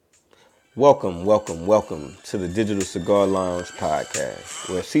Welcome to the Digital Cigar Lounge podcast,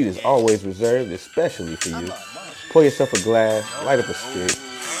 where a seat is always reserved especially for you. Pour yourself a glass, light up a stick,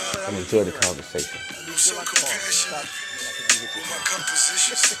 and enjoy the conversation. So compassionate with my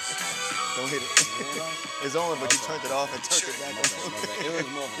compositions. Don't hit it. It's on, but you turned it off and turned it back on. It was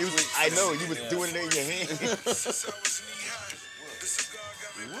more of a twitch. I know, you was doing it in your hand. Since I was young, the cigar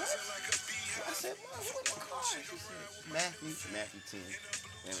got me buzzing like a bee. I said, Mom, what the car? She said, Matthew 10.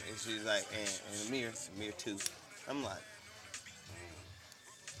 And she's like, and Amir 2. I'm like,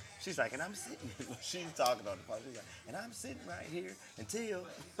 she's like, and I'm sitting, she's talking on the phone. She's like, and I'm sitting right here until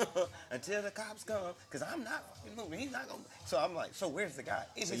the cops come, because I'm not fucking moving. He's not going to. So I'm like, so where's the guy?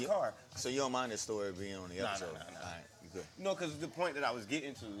 In his car. So you don't mind this story being on the episode? No. All right, you good. No, because the point that I was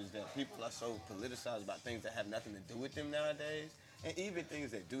getting to is that people are so politicized about things that have nothing to do with them nowadays. And even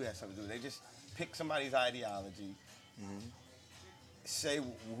things that do have something to do with it, they just pick somebody's ideology, say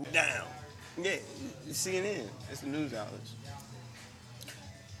down. Yeah, CNN, it's the news outlets.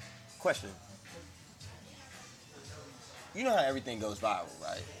 Question. You know how everything goes viral,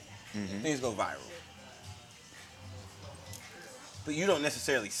 right? Things go viral. But you don't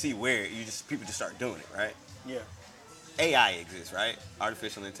necessarily see where, people just start doing it, right? Yeah. AI exists, right?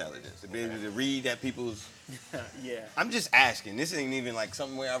 Artificial intelligence. To be able to read at people's... Yeah. I'm just asking. This ain't even like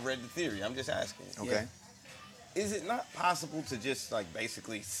something where I've read the theory. I'm just asking. Okay. Is it not possible to just like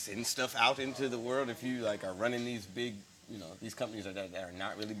basically send stuff out into the world if you like are running these big, these companies that are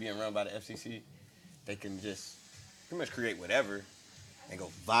not really being run by the FCC? They can just pretty much create whatever and go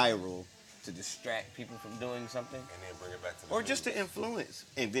viral to distract people from doing something. And then bring it back to the Or news. just to influence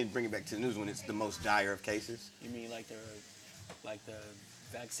and then bring it back to the news when it's the most dire of cases. You mean like the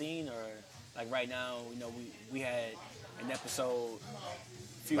vaccine, or like right now? We had an episode,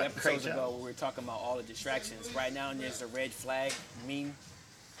 a few Like episodes Craig ago, Jones. where we were talking about all the distractions. Right now, there's a red flag meme.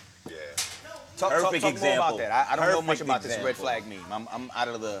 Yeah. Talk Perfect more example. about that. I don't know much Perfect about this red example. flag meme. I'm out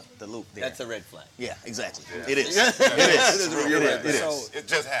of the loop there. That's a red flag. Yeah, exactly. Yeah. It is. Yeah. It is. You're right. It is. So- It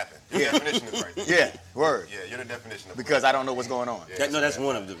just happened. The Yeah. definition is right there. Yeah, word. Yeah, you're the definition of Because I don't know what's going on. Yeah, No, that's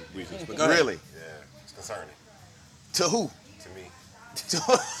one of the reasons. But go ahead. Really? Yeah, it's concerning To who? to me.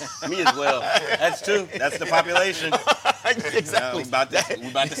 Me as well. That's true. That's the population. Exactly. We about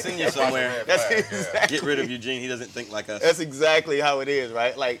to send you somewhere. That's Yeah. exactly. Get rid of Eugene. He doesn't think like us. That's exactly how it is,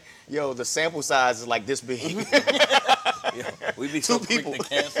 right? Like, the sample size is like this big. We'd be so Two quick people. to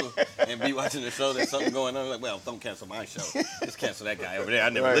cancel and be watching the show. There's something going on. Like, well, don't cancel my show. Just cancel that guy over there. I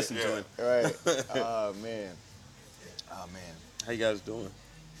never Right. listened to him. Right. Oh man. How you guys doing?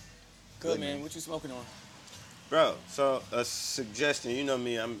 Good, man. What you smoking on? Bro, so a suggestion. You know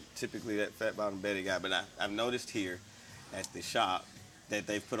me, I'm typically that fat bottom Betty guy, but I've noticed here at the shop that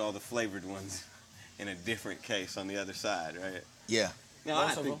they've put all the flavored ones in a different case on the other side, right? Yeah. Now, I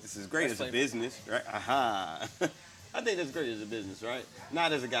Most of think them. this is great That's as a business, right? Aha. I think that's great as a business, right?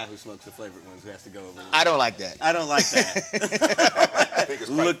 Not as a guy who smokes the flavored ones who has to go over. I don't like that. I don't like that. I think it's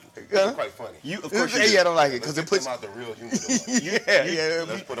quite funny. Of course, you do. Yeah, I don't like it Let's because get it puts. them out the real humidor. Yeah.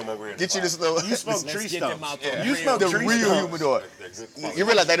 Let's put them over here. In Get the you this box. little. You smoke Let's tree get them stumps. out Yeah. You smoke the tree real stumps. humidor. They're good quality. You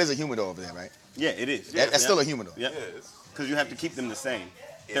realize that is a humidor over there, right? Yeah, it is. That's still a humidor. Yep. Yeah, it's Because you have to keep them the same.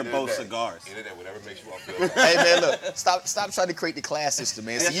 They're either both that- cigars. Either that, whatever makes you all feel better. Hey man, look, stop trying to create the class system,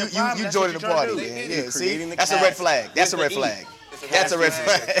 man. That's See, the problem. you That's joining what the you're trying party, to do. man. You're Yeah, see, creating the that's a class red flag. That's a with red the flag. It's That's a red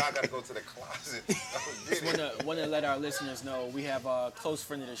flag. I gotta go to the closet. Just want to let our listeners know we have a close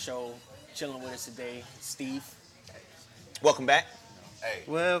friend of the show chilling with us today, Steve. Welcome back. Hey,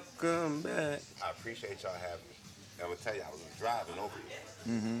 Welcome back. I appreciate y'all having me. I'm gonna tell you, I was driving over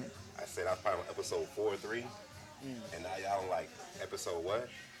here. I said I was probably on episode 4 or 3, and now y'all on like episode what?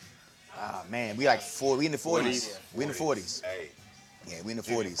 Ah man, we like we in the 40s. We in the 40s. Hey, Yeah, we in the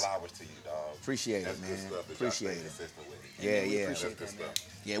give me 40s. flowers to you, dog. Appreciate That's it, good man. stuff that y'all Appreciate stay it. consistent with. Yeah, we yeah. appreciate That's good that, man. stuff.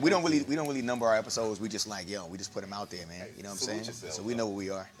 Yeah, we don't really number our episodes. We just like, we just put them out there, man. You know what I'm Salute saying? yourself, So we know what we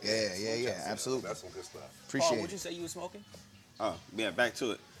are. Yeah, Salute yourself. absolutely. That's some good stuff. Paul, Appreciate what'd you it. say you were smoking? Oh, yeah, back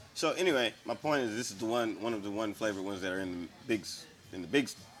to it. So anyway, my point is this is the one of the flavored ones that are in the big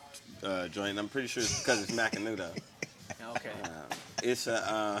joint. I'm pretty sure it's because it's Macanudo. Okay. It's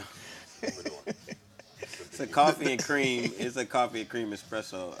a it's a coffee and cream. It's a coffee and cream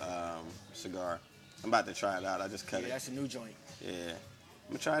espresso cigar. I'm about to try it out. I just cut Yeah, it. that's a new joint. Yeah, I'm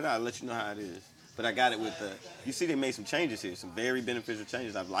gonna try it out. I'll let you know how it is. But I got it with the. You see, they made some changes here. Some very beneficial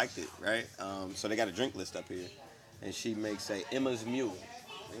changes. I've liked it, right? So they got a drink list up here, and she makes a Emma's Mule.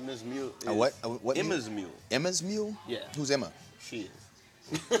 Emma's Mule. A what? A what mule? Emma's Mule. Emma's mule? Yeah. Who's Emma? She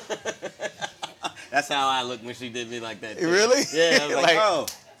is. That's how I looked when she did me like that. Really? Yeah, I was like, Like, oh,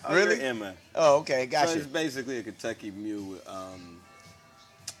 really? you're Emma. Oh, okay, So gotcha. it's basically a Kentucky Mule with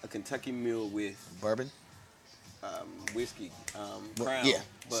a Kentucky Mule with Bourbon. whiskey, Crown, yeah,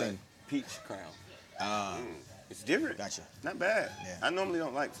 but same. peach Crown. It's different. Gotcha. Not bad. Yeah. I normally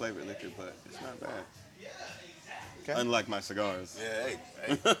don't like flavored liquor, but it's not bad. Okay. Unlike my cigars. Yeah,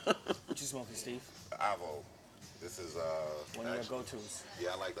 hey, What you smoking, Steve? Avo. This is One of your actually- go-tos. Yeah,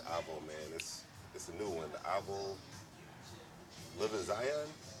 I like the Avo, man. It's a new one. The Avo Living Zion.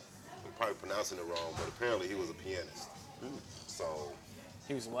 I'm probably pronouncing it wrong, but apparently he was a pianist. So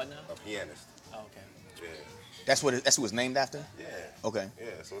He was what now? a pianist. Oh, okay. Yeah. That's what it was named after. Yeah. Okay.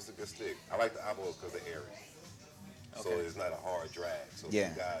 Yeah, so it's a good stick. I like the Avo because they're airy. So Okay. it's not a hard drag. So Yeah.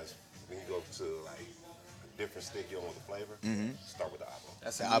 you guys, when you go to like a different stick you don't want the flavor, start with the Avo.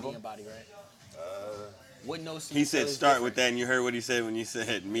 That's The a album? medium body, right? What notes? He said start with that, and you heard what he said when you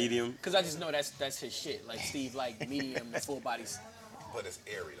said medium. Because I just know that's his shit. Like Steve, like medium and full bodies, But it's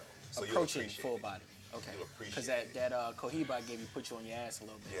airy though. So you'll approaching appreciate full it. body. Okay. You'll appreciate Because that Cohiba I gave you put you on your ass a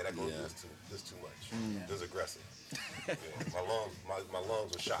little bit. Yeah, that goes this too much. This aggressive. Yeah, my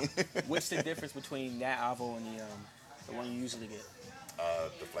lungs were shot. What's the difference between that Avo and the one you usually get?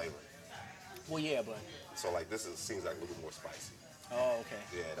 The flavor. Well, yeah, but So like seems like a little more spicy. oh, okay.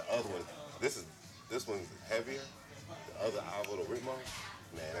 Yeah, the other one, this one's heavier. The other Avo, the Ritmo,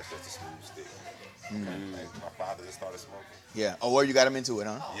 man, that's just a smooth stick. Like, my father just started smoking. Yeah. Oh, where you got him into it,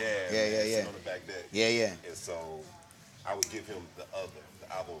 huh? Yeah, Yeah, man, yeah, sitting yeah. on the back deck. Yeah, yeah. And so I would give him the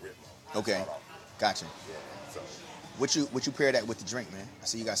Avo Ritmo. Okay. Start off with. Gotcha. Yeah, so What you pair that with the drink, man? I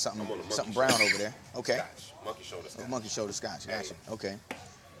see you got something I'm on the monkey something brown shoulder. over there. Okay. Scotch, monkey shoulder scotch. Monkey shoulder scotch. Gotcha. Okay.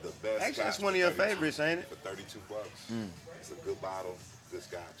 The best. Actually, that's scotch one for of your 32 favorites, ain't it? For $32. It's a good bottle, good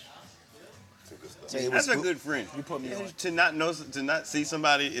scotch. Some good stuff. Tell you That's what's a good friend. You put me on. To not see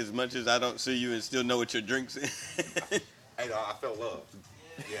somebody as much as I don't see you and still know what your drinks is. Hey, no, I felt loved.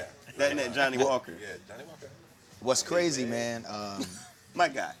 Yeah. That and that Johnny Walker. Yeah, Johnny Walker. What's crazy, man? My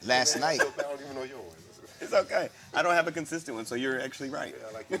guy. Last night. I don't even know yours. It's okay. I don't have a consistent one, so you're actually right. Yeah,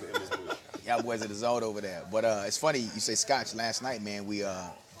 I like you in this movie. Y'all boys are the zone over there. But it's funny you say scotch. Last night, man, we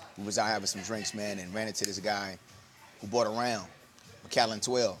was out having some drinks, man, and ran into this guy who bought a round, Macallan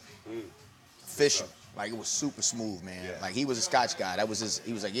 12, fishing. Like it was super smooth, man. Yeah. Like he was a scotch guy. That was his.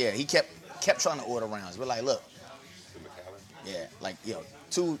 He was like, yeah. He kept trying to order rounds. We're like, look, The Macallan. yeah, like yo,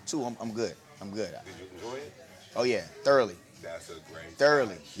 two. I'm good. I'm good. Did you enjoy it? Oh yeah, thoroughly. That's a great.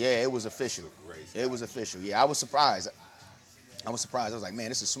 Thoroughly. Yeah, it was official. Great It was official. Yeah, I was surprised. I was like, man,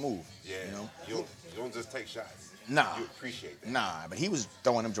 this is smooth. Yeah. You know? You don't just take shots. Nah. You appreciate that. Nah, but he was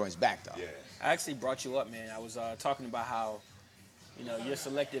throwing them joints back though. Yeah. I actually brought you up, man. I was talking about how, you're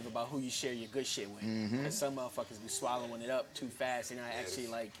selective about who you share your good shit with. Because some motherfuckers be swallowing it up too fast, and I actually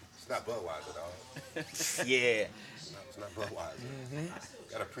like. It's not Budweiser, dog. Yeah. It's not Budweiser.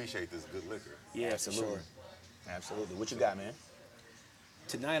 Gotta appreciate this good liquor. Yeah, for Absolutely. sure. Absolutely. What you got, man?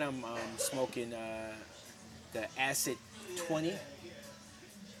 Tonight I'm smoking the Acid 20.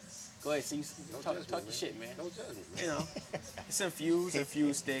 Go ahead, see, talk your shit, man. Don't judge me, man. It's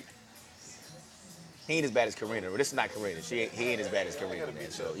infused thick. He ain't as bad as Karina. This is not Karina. He ain't as bad as Karina, man.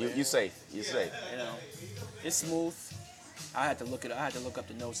 So you safe. You safe. It's smooth. I had to look up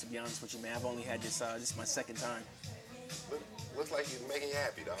the notes, to be honest with you, man. I've only had this. This is my second time. Looks like he's making you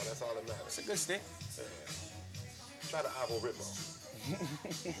happy, dog. That's all that matters. It's a good stick. Try the Avo Ritmo.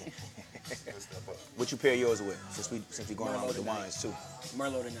 Good step up. What you pair yours with? Since we going around with the tonight. wines too.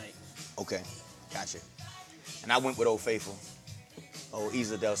 Merlot tonight. Okay, gotcha. And I went with Old Faithful. Oh,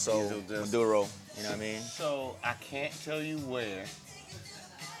 Isla del Sol, Isla del Sol. Maduro. You know what I mean? So I can't tell you where.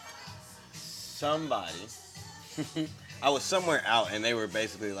 Somebody. I was somewhere out and they were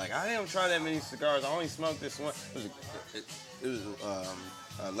basically like, I didn't try that many cigars. I only smoked this one. It was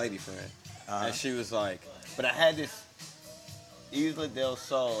a lady friend, and she was like, but I had this Isla del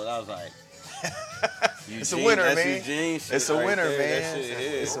Sol, and I was like, It's a winner, that's man. Eugene shit It's a right winner, there. man. That shit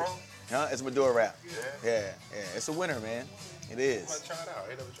is. It's a Maduro rap. Yeah. It's a winner, man. It I'm is. gonna try it out. I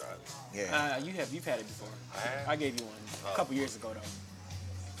ain't never tried it. Yeah. You've had it before. I have? I gave you one a couple years ago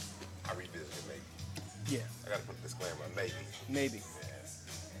though. I revisit it maybe. Yeah, I gotta put a disclaimer. Maybe. maybe.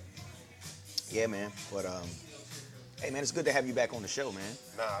 Yeah, man. But hey, man, it's good to have you back on the show, man.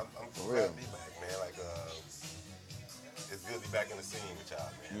 Nah, I'm For glad real. to be back, man. Like, it's good to be back in the scene with y'all,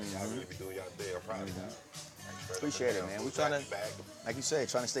 man. Y'all really be doing y'all thing. I'm proud of y'all. Like, Appreciate it, man. I'm We so glad tryna- to be back. Like you said,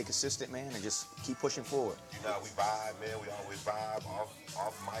 trying to stay consistent, man, and just keep pushing forward. You know, we vibe, man. We always vibe off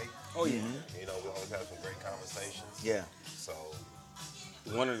mic. Oh yeah. You know, we always have some great conversations. Yeah. So,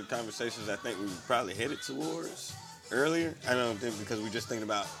 One of the conversations I think we were probably headed towards earlier. I don't think because we're just thinking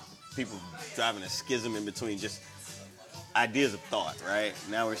about people driving a schism in between just ideas of thought, right?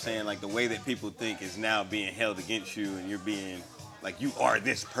 Now we're saying like the way that people think is now being held against you, and you're being like you are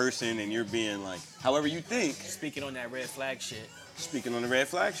this person and you're being like however you think, Speaking on that red flag shit. speaking on the red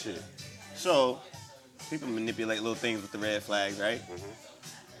flag shit. So people manipulate little things with the red flags, right?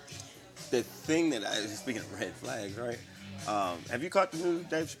 The thing that speaking of red flags, right? Have you caught the new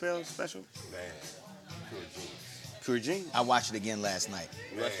Dave Chappelle special? Man, pure genius. Pure Gene. I watched it again last night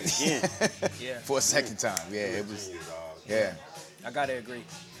Man, Again. Yeah, for a second time. Yeah, pure it was. genius, dog. Yeah, I gotta agree.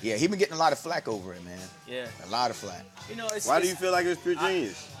 yeah. He been getting a lot of flack over it, man. Yeah, A lot of flack. you know, it's. Why do it's- you feel like it's pure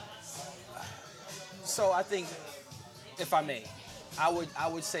genius? So I think, if I may, I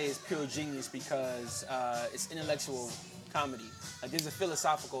would say it's pure genius because it's intellectual comedy. Like there's a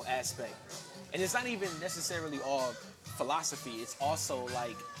philosophical aspect, and it's not even necessarily all philosophy. It's also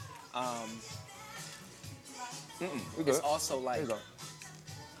like, it's also like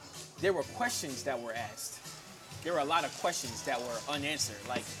there were questions that were asked. There were a lot of questions that were unanswered.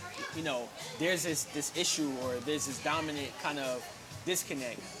 Like, you know, there's this issue or there's this dominant kind of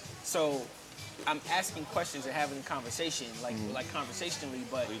disconnect. So I'm asking questions and having a conversation, like conversationally,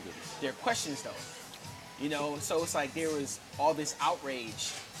 but they're questions though. You know, so it's like there was all this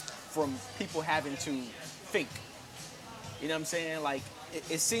outrage from people having to think. You know what I'm saying? Like,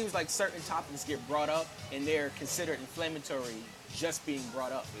 it seems like certain topics get brought up and they're considered inflammatory just being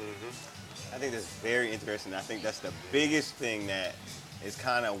brought up. I think that's very interesting. I think that's the biggest thing that is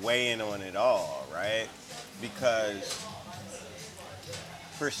kind of weighing on it all, right? Because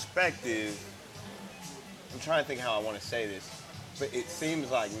perspective, I'm trying to think how I want to say this, but it seems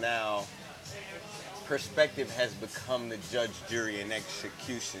like now perspective has become the judge, jury, and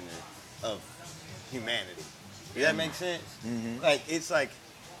executioner of humanity. Does that make sense? Like, it's like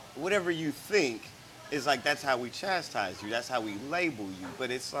whatever you think is like that's how we chastise you, that's how we label you,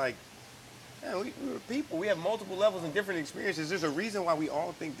 but it's like, yeah, we're people. We have multiple levels and different experiences. There's a reason why we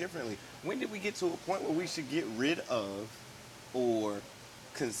all think differently. When did we get to a point where we should get rid of or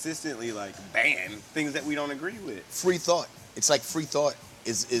consistently like ban things that we don't agree with? Free thought. It's like free thought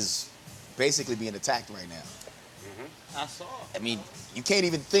is basically being attacked right now. I saw. I mean, you can't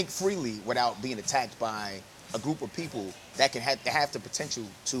even think freely without being attacked by a group of people that can have the potential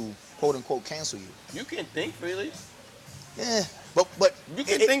to quote unquote cancel you. You can think freely. Yeah, but You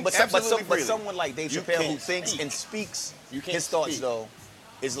can think absolutely but freely. someone like Dave You Chappelle who can't thinks speak. and speaks You can't his thoughts speak. though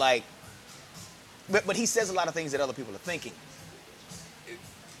is like, but he says a lot of things that other people are thinking.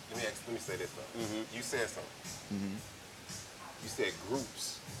 Let me say this though. You said something. You said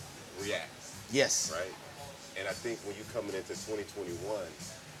groups react, Yes. right? And I think when you're coming into 2021,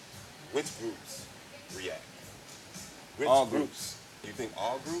 which groups react? Which All groups. You think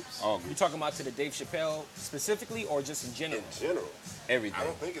all groups? All You groups. talking about to the Dave Chappelle specifically or just in general? In general. Everything. I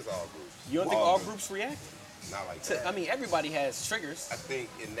don't think it's all groups. You don't think all all groups. groups react? Not like that. I mean, everybody has triggers. I think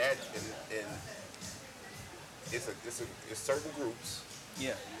in that, in it's certain groups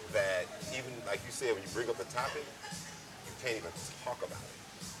Yeah. that even like you said, when you bring up a topic, you can't even talk about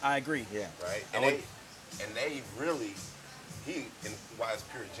it, I agree. Yeah. right? I And want- they really, and why it's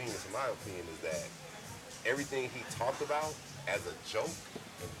pure genius in my opinion is that everything he talked about as a joke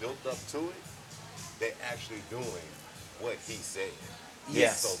and built up to it, they're actually doing what he said.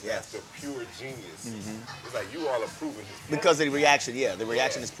 Yes. So that's the pure genius. It's like you all are proving his point. Because of the reaction, yeah, the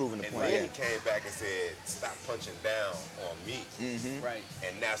reaction Yeah. is proving the And point. then Yeah. he came back and said, "Stop punching down on me," Right.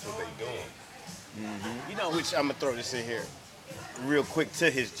 and that's what they doing. You know, Which I'm gonna throw this in here, real quick to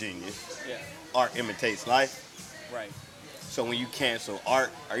his genius. yeah. Art imitates life. Right. So when you cancel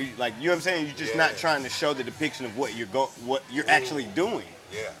art, are you like, you know what I'm saying? You're just not Yeah. trying to show the depiction of what you're actually doing.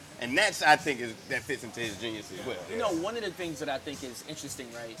 Yeah. And that's, I think, that fits into his genius as well. You know, one of the things that I think is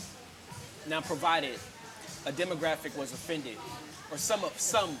interesting, right? Now, provided a demographic was offended, or some of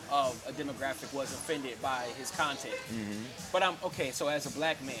a demographic was offended by his content. But I'm okay. So as a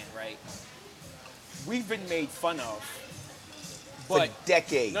black man, right, we've been made fun of, but For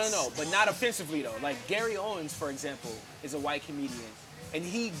decades. no, but not offensively though. Like Gary Owens, for example, is a white comedian, and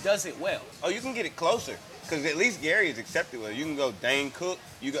he does it well. Oh, you can get it closer. Because at least Gary is accepted with it. You can go Dane Cook.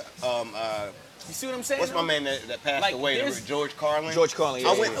 You got, You see what I'm saying? what's my though? man that passed Like, away? there's- George Carlin? George Carlin,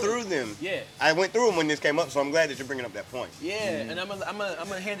 I yeah, went yeah. through them. Yeah. I went through them when this came up, so I'm glad that you're bringing up that point. Yeah, and I'm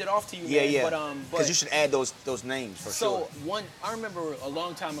gonna hand it off to you, Yeah, man. yeah. But Because you should add those names for So sure. I remember a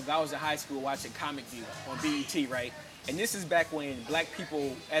long time ago, I was in high school watching Comic View on BET, right? And this is back when black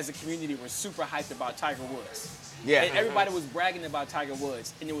people as a community were super hyped about Tiger Woods. Yeah. And everybody was bragging about Tiger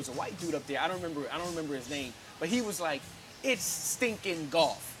Woods. And there was a white dude up there, I don't remember his name, but he was like, "It's stinking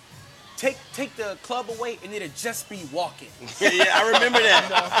golf. Take the club away and it'll just be walking." Yeah, I remember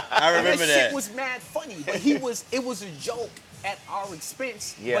that. I remember That that. shit was mad funny, but it was a joke. at our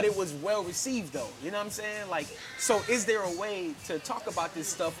expense, Yeah. but it was well received though. You know what I'm saying? Like, so is there a way to talk about this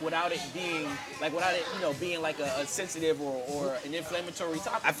stuff without it being like, without it, being like a sensitive or an inflammatory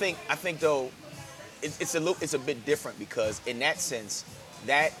topic? I think though, it's a bit different because in that sense,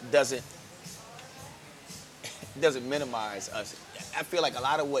 that doesn't minimize us. I feel like a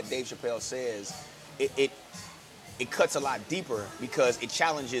lot of what Dave Chappelle says, it cuts a lot deeper because it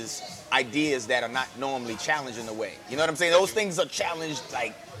challenges ideas that are not normally challenged in a way. You know what I'm saying? Those things are challenged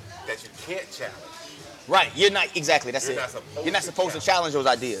like That you can't challenge. right. You're not exactly. That's You're it. not supposed You're not to supposed to challenge those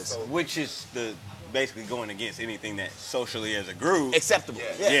ideas. So- Which is basically going against anything that socially as a group. Acceptable.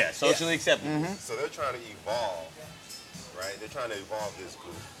 Yeah. Yeah, socially acceptable. So they're trying to evolve, right? They're trying to evolve this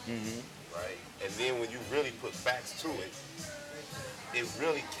group, right? And then when you really put facts to it, it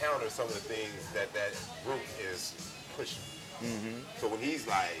really counters some of the things that group is pushing. So when he's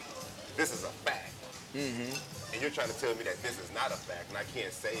like, this is a fact, and you're trying to tell me that this is not a fact, and I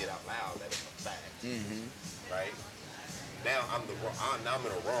can't say it out loud that it's a fact, right? Now I'm in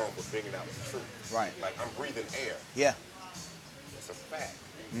the wrong for figuring out the truth. Right. Like I'm breathing air. Yeah. It's a fact.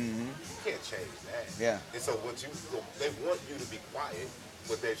 You can't change that. Yeah. And so they want you to be quiet.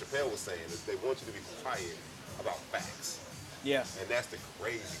 What Dave Chappelle was saying is they want you to be quiet about facts. Yeah. And that's the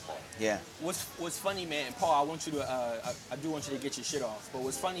crazy part. Yeah. What's funny, man, and Paul, I want you to, I do want you to get your shit off. But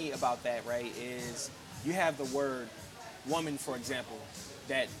what's funny about that, right, is you have the word woman, for example,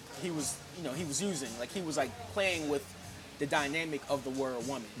 that he was using. Like he was like playing with the dynamic of the word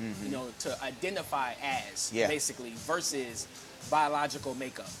woman, to identify as, basically, versus biological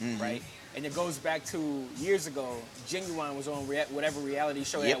makeup, right? And it goes back to years ago. Genuine was on whatever reality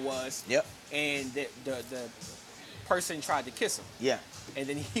show that was, and the person tried to kiss him, and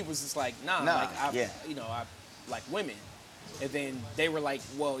then he was just like, nah. Like I like women, and then they were like,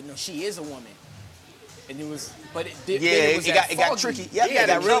 well, she is a woman, and it was, but it got tricky. Yeah, it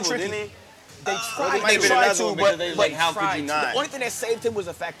got real tricky. Didn't he? They tried, might have been another one because they was like, how could tried you to. not? The only thing that saved him was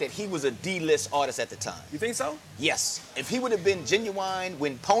the fact that he was a D-list artist at the time. You think so? Yes. If he would have been Genuine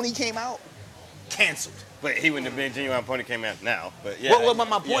when Pony came out, canceled. But he wouldn't have been Genuine Pony came out now. But yeah. Well, my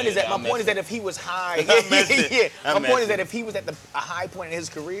point is that if he was high, my point is that if he was at a high point in his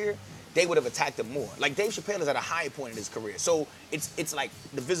career, they would have attacked him more. Like Dave Chappelle is at a high point in his career, so it's like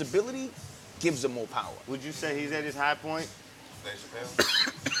the visibility gives him more power. Would you say he's at his high point? Dave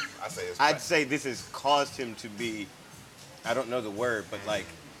Chappelle? I'd say this has caused him to be, I don't know the word, but like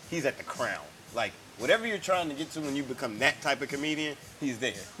he's at the crown. Like whatever you're trying to get to when you become that type of comedian, he's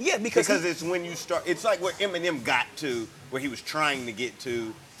there. Yeah, because it's when you start. It's like where Eminem got to, where he was trying to get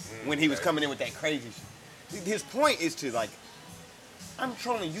to, when he was coming in with that crazy shit. His point is to like, I'm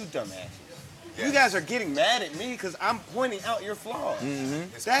trolling you dumbasses. Yeah. You guys are getting mad at me because I'm pointing out your flaws.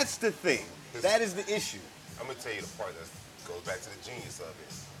 That's the thing. That is the issue. I'm gonna tell you the part that goes back to the genius of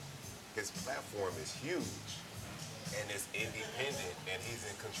it. His platform is huge, and it's independent, and he's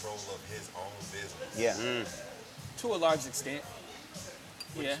in control of his own business. Yeah. To a large extent.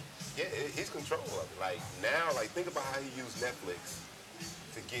 Yeah. Yeah, he's control of it. Like now, think about how he used Netflix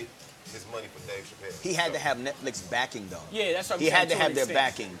to get his money for Dave Chappelle. He had to have Netflix backing though. Yeah, that's what I'm He saying. had to have their an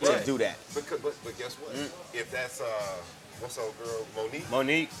backing extent. to do that. But guess what? If that's what's old girl Monique,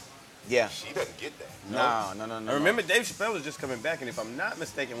 Monique. Yeah. she doesn't get that. No. I remember Dave Chappelle was just coming back, and if I'm not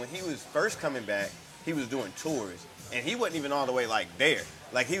mistaken, when he was first coming back, he was doing tours, and he wasn't even all the way like there.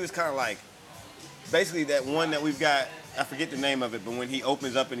 Like he was kind of like, basically that one that we've got. I forget the name of it, but when he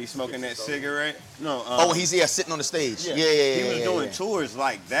opens up and he's smoking that cigarette. No. He's sitting on the stage. Yeah. He was doing tours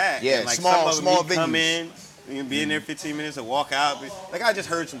like that. Yeah, and like small some of them, he'd come venues. in, he'd be in there 15 minutes and walk out. Like I just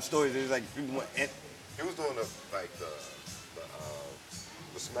heard some stories. It was like, He was doing the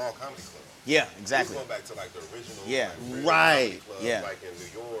small comedy club. Yeah, He exactly. was going back to the original. Yeah. Real Right. comedy clubs, Yeah. Like in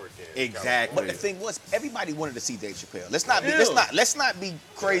New York and Exactly. But the thing was, everybody wanted to see Dave Chappelle. Let's not be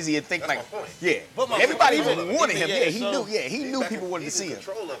crazy and think That's like, my point. yeah. But my Everybody point even is- wanted him. Yeah, so- he knew people wanted to He's see in him.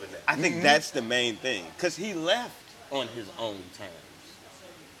 control of it now. I think that's the main thing, because he left on his own terms.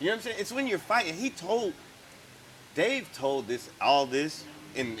 You know what I'm saying? It's when you're fighting. Dave told all this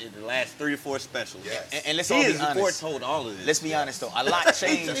in the last 3 or 4 specials. Yes. And let's He all be has honest. foretold all of this. Let's be honest though. A lot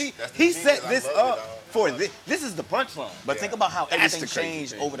changed. He set genius. I this love it, up dog. for this. This is the punchline. But think about how That's everything the crazy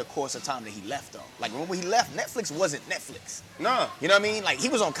changed thing. over the course of time that he left though. Like when he left, Netflix wasn't Netflix. No. You know what I mean? Like he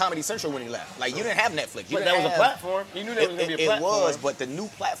was on Comedy Central when he left. Like you didn't have Netflix. You But didn't that was a have- platform. You knew that was going to be a platform. It was, but the new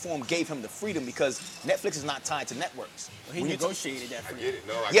platform gave him the freedom because Netflix is not tied to networks. He When you talk- negotiated that for I you. get it.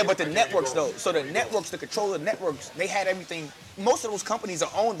 No, I Yeah, get but it. the I get networks where you though. going. So the Where you going. networks, the control of the networks, they had everything. Most of those companies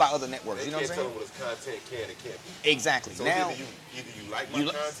are owned by other networks. They You know what can't I'm tell saying? him what his content can and can't be. Exactly. So Now either you like my you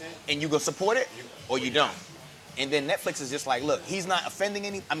li- content, and you gonna support it or you don't. And then Netflix is just like, look, he's not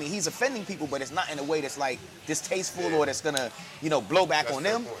offending he's offending people, but it's not in a way that's like distasteful or that's gonna, blow back That's on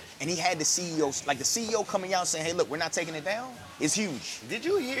their them. point. And he had the CEO coming out saying, hey, look, we're not taking it down, is huge. Did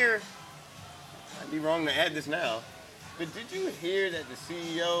you hear? I'd be wrong to add this now, but did you hear that the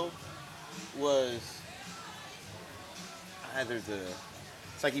CEO was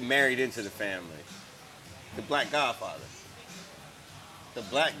it's like he married into the family, the Black Godfather. The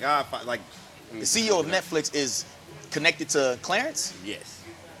Black Godfather, like The CEO of Netflix is connected to Clarence? Yes.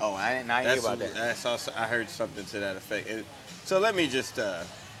 Oh, I didn't hear about that. That's also, I heard something to that effect. So let me just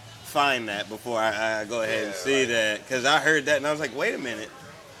find that before I go ahead and see that, because I heard that and I was like, wait a minute.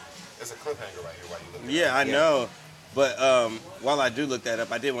 It's a cliffhanger right here while you look at Yeah, I it. know. But while I do look that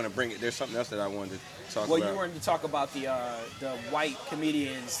up, I did want to bring it. There's something else that I wanted to talk Well, about. you wanted to talk about the white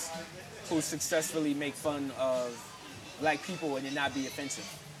comedians who successfully make fun of black people and it not be offensive.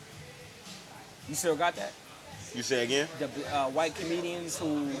 You still got that? You say again? The white comedians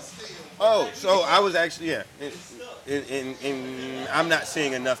who. Oh, so I was actually, yeah. I'm not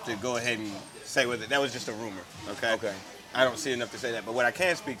seeing enough to go ahead and say whether that was just a rumor, okay? Okay. I don't see enough to say that. But what I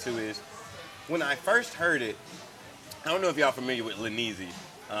can speak to is when I first heard it, I don't know if y'all familiar with Lenise.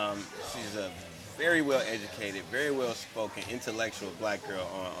 She's a very well educated, very well spoken, intellectual black girl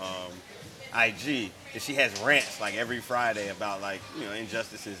on IG. And she has rants like every Friday about like,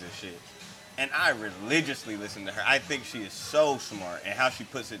 injustices and shit. And I religiously listen to her. I think she is so smart, and how she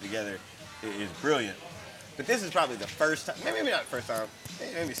puts it together is brilliant. But this is probably the first time, maybe not the first time,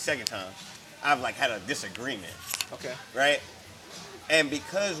 maybe the second time, I've like had a disagreement. Okay. Right? And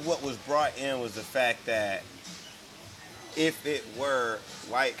because what was brought in was the fact that if it were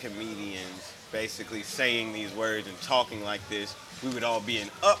white comedians basically saying these words and talking like this, we would all be in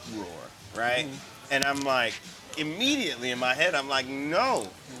uproar, right? Mm-hmm. And I'm like, immediately in my head, I'm like, no,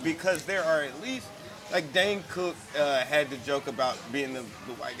 because there are at least, like Dane Cook had the joke about being the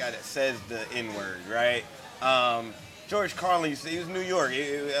white guy that says the N-word, right? George Carlin, he was New York.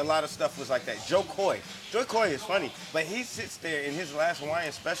 A lot of stuff was like that. Joe Coy is funny, but he sits there in his last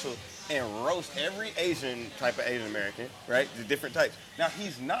Hawaiian special and roasts every Asian type of Asian American, right? The different types. Now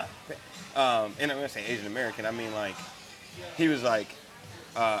he's not, and I'm gonna say Asian American. I mean like, he was like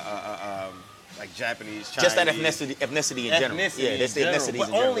Japanese, Chinese. Just that ethnicity in general. Ethnicity That's the ethnicity in but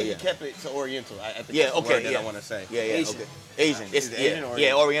general. only he kept it to Oriental. I think Yeah, that's the okay, word that yeah. I want to say. Yeah, Asian. okay. Asian. Is it Asian or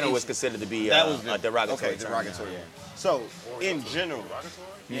yeah, Oriental Asian? was considered to be That was a derogatory okay, term. derogatory. Yeah. So in general,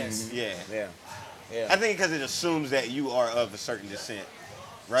 Yes. yeah. Yeah. I think because it assumes that you are of a certain descent,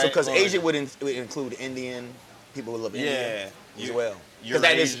 right? So because Or- Asia would include Indian, people who live in India as well. Because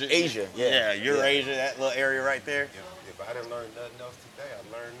that is Asia. Yeah, Yeah. Asia, that little area right there. If I didn't learn nothing else today,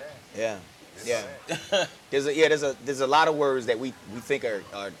 I learned that. Yeah. It's Yeah. that. There's a lot of words that we think are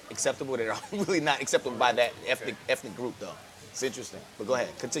acceptable that are really not acceptable by that ethnic group though. It's interesting. But go ahead,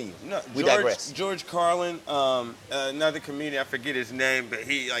 continue. No, We digress. George Carlin, another comedian, I forget his name, but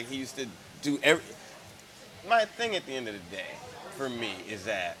he used to do every. My thing at the end of the day, for me, is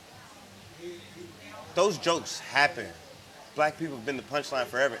that those jokes happen. Black people have been the punchline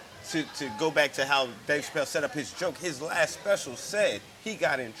forever. To go back to how Dave Chappelle set up his joke, his last special said he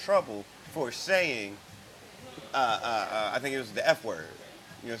got in trouble for saying, I think it was the F word.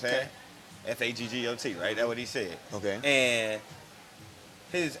 You know what I'm saying? F-A-G-G-O-T, right? That's what he said. Okay. And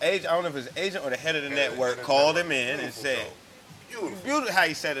his agent, I don't know if his agent or the head of the network called him in and said, beautiful how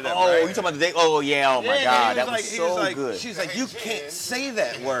he set it up, Oh, right? you talking about the day? Oh yeah. Oh my Yeah, God, he that like- was he so like, good. She's like, you can't say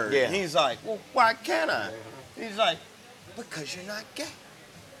that word. Yeah. And he's like, well, why can't I? He's like, because you're not gay.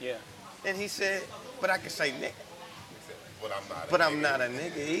 Yeah. And he said, but I can say nigga. But I'm not a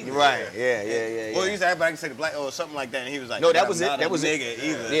nigga either. Right. Yeah. Well, he said, but I can say the black or something like that. And he was like, No, that "But was I'm it. not That a was nigga it.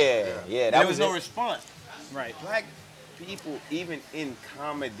 either. Yeah. And That there was was no it. response. Right. Black people, even in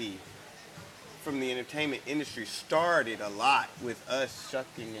comedy, from the entertainment industry, started a lot with us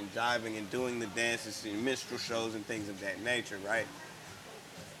shucking and jiving and doing the dances and minstrel shows and things of that nature, right?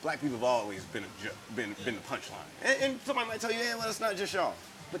 Black people have always been been the punchline. And somebody might tell you, yeah, well, it's not just y'all.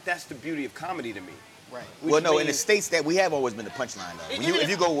 But that's the beauty of comedy to me. Right. Well, no, in the means- states that we have always been the punchline though. Even If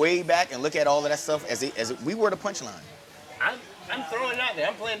you go way back and look at all of that stuff, we were the punchline. I'm throwing it out there.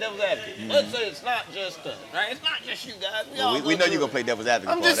 I'm playing devil's advocate. Let's say it's not just us, right? It's not just you guys. Well, we know you're gonna play devil's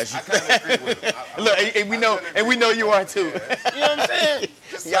advocate, I'm Paul. just- That's I kind of agree with him. Look, and we know you are too. You know what I'm saying?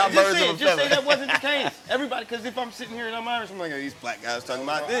 Y'all birds of a Just say feather. that wasn't the case. Everybody, because if I'm sitting here and I'm Irish, I'm like, oh, these black guys talking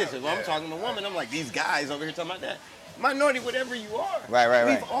about this. If I'm talking to a woman, I'm like, these guys over here talking about that. Minority, whatever you are. Right.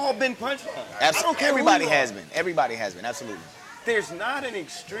 We've all been punchlines. I don't care who Everybody you are. has been. Everybody has been. Absolutely. There's not an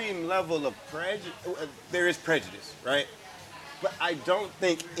extreme level of prejudice. There is prejudice, right? But I don't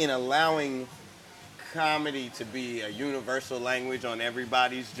think in allowing comedy to be a universal language on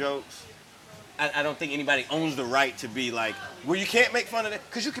everybody's jokes. I don't think anybody owns the right to be like, well, you can't make fun of that,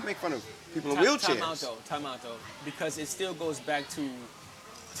 because you can make fun of people in wheelchairs. Time out though, because it still goes back to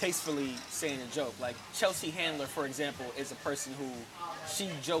tastefully saying a joke. Like Chelsea Handler, for example, is a person who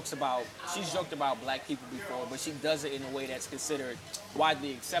she's joked about black people before, but she does it in a way that's considered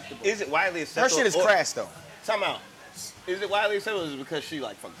widely acceptable. Is it widely Her acceptable? shit is crass though. Time out. Is it widely acceptable, or is it because she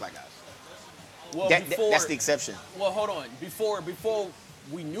like fuck black guys? Well, That's the exception. Well, hold on. Before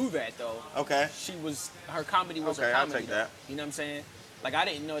we knew that though. Okay. Her comedy was her Okay, I'll comedy. take that. You know what I'm saying? Like I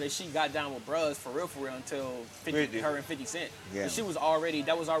didn't know that she got down with bruhs for real until her and 50 Cent. Yeah.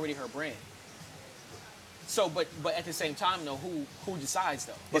 That was already her brand. So, but at the same time though, who decides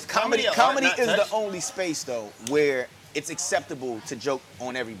though? But Is comedy comedy a art is not the touched? only space though where it's acceptable to joke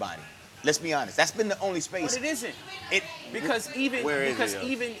on everybody. Let's be honest. That's been the only space. But it isn't. Because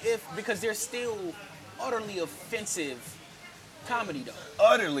there's still utterly offensive comedy though.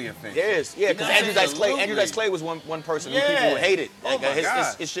 Utterly offensive. there is, yeah. Because Andrew Dice Clay was one person who Yeah. people would hate it. Oh Like, my his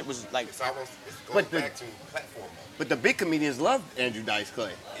God. shit was like. It's goes But back to platform. But the big comedians love Andrew Dice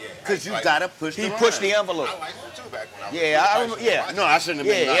Clay. Yeah, Because you like- gotta push He the pushed the line. envelope. I liked him too back when I was Yeah, I remember. Yeah, No, I shouldn't have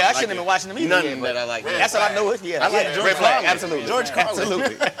been. Yeah, I shouldn't have been watching them either. Nothing yeah, that I like. That's what I know. Yeah, I like yeah, George Red Flag, Carlin. absolutely. George Carlin.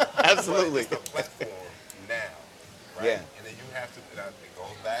 Absolutely. Absolutely. It's the platform now, right? Yeah. And then you have to, and it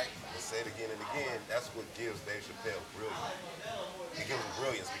goes back, let's say it again and again, that's what gives Dave Chappelle brilliance. It gives him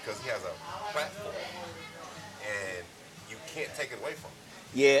brilliance because he has a platform, and you can't take it away from him.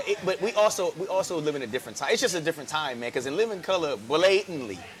 Yeah, but we also live in a different time. It's just a different time, man. Because in Living Color,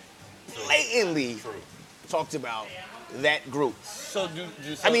 blatantly True. talked about that group. So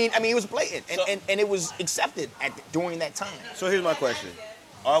I mean, it was blatant, So- and it was accepted during that time. So here's my question: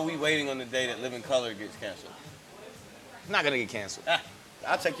 are we waiting on the day that Living Color gets canceled? It's not gonna get canceled.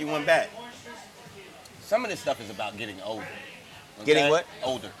 I'll take you one back. Some of this stuff is about getting older. Okay? Getting what?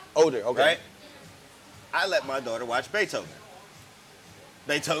 Older. Older, okay. Right? I let my daughter watch Beethoven.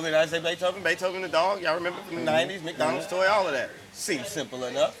 Beethoven, I say Beethoven, Beethoven the dog. Y'all remember from the 90s, McDonald's toy, all of that. Seems simple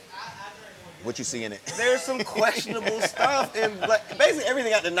enough. What you see in it? There's some questionable stuff in basically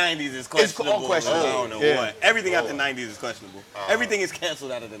everything out the 90s is questionable. all questionable. I don't know Yeah. what. Everything out the 90s is questionable. Everything is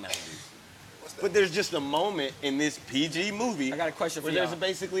canceled out of the 90s. But there's just a moment in this PG movie I got a question for where y'all. there's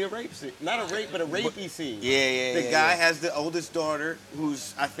basically a rape scene. Not a rape, but a rapey scene. Yeah. The guy has the oldest daughter,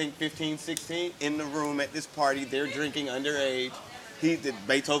 who's I think 15, 16, in the room at this party. They're drinking underage.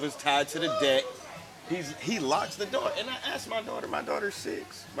 Beethoven's tied to the deck. He locks the door. And I asked my daughter's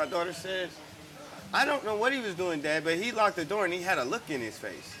 6. My daughter says, I don't know what he was doing, Dad, but he locked the door and he had a look in his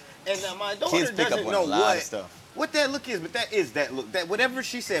face. And now my daughter Kids pick up doesn't on know a lot of stuff. what that look is, but that is that look. That whatever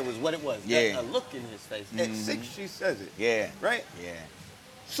she said was what it was. Yeah. A look in his face. At 6, she says it. Yeah. Right? Yeah.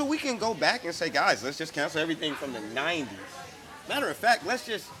 So we can go back and say, guys, let's just cancel everything from the 90s. Matter of fact, let's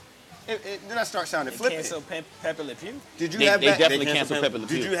just. Then I start sounding They flippant. cancel Pepe Le Pew. Did you They- have they that? definitely canceled canceled Pepe Le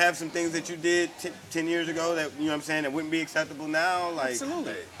Pew. Did you have some things that you did 10 years ago that, you know what I'm saying, that wouldn't be acceptable now? Like,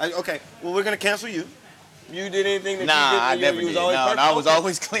 Absolutely. Okay, well, we're going to cancel you. You did anything that Nah, you did? I you never was did. always No, perfect? I was Okay.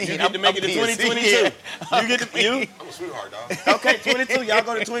 always clean. You get to make it to I'm PNC, 2022. yeah. You get to, you? I'm a sweetheart, dog. Okay, 22. Y'all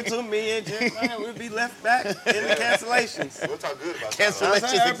go to 22. Me and Jim, man, we'll be left back in the cancellations. We'll talk good about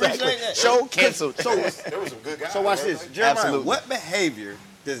Cancellations, I appreciate exactly. that. Show canceled. So, that. There was some good guys. so watch this. Jeremiah, Absolutely. what behavior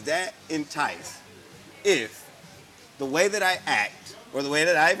does that entice if the way that I act or the way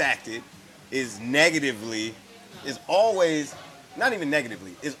that I've acted is always, not even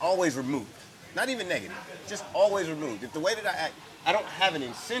negatively, is always removed? Not even negative, just always removed. If the way that I act, I don't have an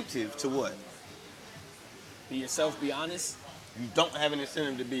incentive to what? Be yourself, be honest. You don't have an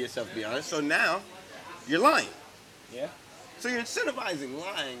incentive to be yourself, be honest. So now, you're lying. Yeah. So you're incentivizing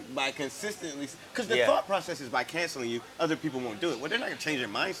lying by consistently, because the Yeah. thought process is by canceling you, other people won't do it. Well, they're not gonna change their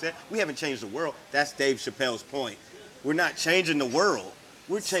mindset. We haven't changed the world. That's Dave Chappelle's point. We're not changing the world.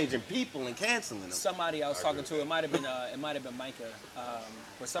 We're changing people and canceling them. Somebody I was talking to, it might have been Micah,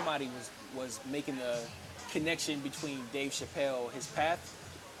 where somebody was making the connection between Dave Chappelle, his path,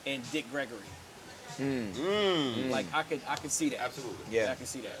 and Dick Gregory. Like I could see that. Absolutely. Yeah. I can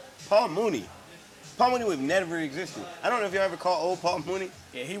see that. Paul Mooney. Paul Mooney would never existed. I don't know if you ever call old Paul Mooney.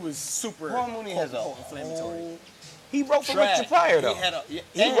 Yeah, he was super Paul Mooney has a inflammatory. He wrote for trash. Richard Pryor, though.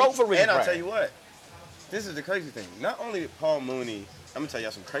 He wrote for Richard And I'll Pryor. tell you what, this is the crazy thing. Not only did Paul Mooney, I'm gonna tell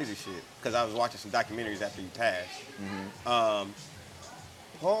y'all some crazy shit because I was watching some documentaries after he passed.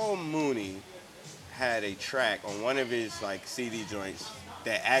 Paul Mooney had a track on one of his like CD joints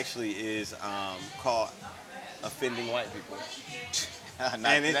that actually is called "Offending White People."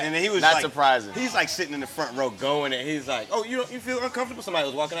 and he was not like, surprising. He's like sitting in the front row going, and he's like, oh, you feel uncomfortable? Somebody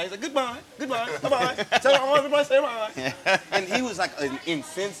was walking out. He's like, goodbye, bye-bye. Tell everybody say bye. And he was like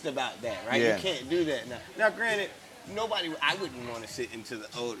incensed about that, right? Yeah. You can't do that now. Now, granted, I wouldn't want to sit into the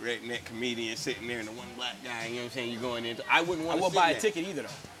old redneck comedian sitting there and the one black guy, you know what I'm saying, you're going into. I wouldn't I want to won't buy a ticket either, though.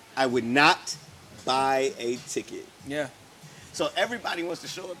 I would not buy a ticket. Yeah. So everybody wants to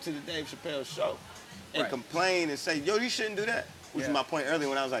show up to the Dave Chappelle show and Right. complain and say, yo, you shouldn't do that. Which Yeah. is my point earlier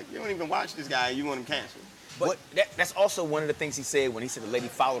when I was like, you don't even watch this guy and you want him canceled. But that's also one of the things he said when he said the lady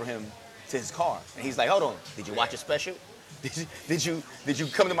followed him to his car, and he's like, "Hold on, did you watch a special? Did you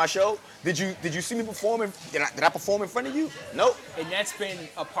come to my show? Did you see me performing? Did I perform in front of you? Nope." And that's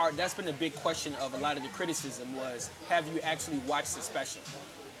been a big question of a lot of the criticism was, have you actually watched the special?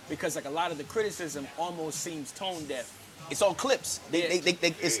 Because like a lot of the criticism almost seems tone deaf. It's all clips.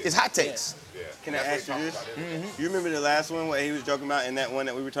 It's hot takes. Yeah. Can I That's ask what you he this? talked about. You remember the last one where he was joking about in that one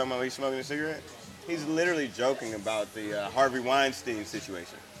that we were talking about where he's smoking a cigarette? He's literally joking about the Harvey Weinstein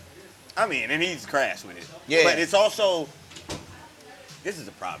situation. I mean, and he's crass with it. Yeah. But it's also, this is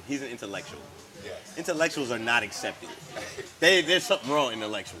a problem. He's an intellectual. Yes. Intellectuals are not accepted. There's something wrong with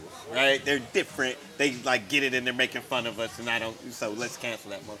intellectuals, right? They're different. They like get it and they're making fun of us, and I don't. So let's cancel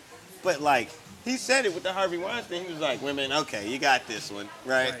that one. But like he said it with the Harvey Weinstein. He was like, "Women, okay, you got this one,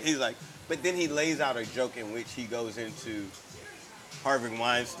 right?" He's like, but then he lays out a joke in which he goes into Harvey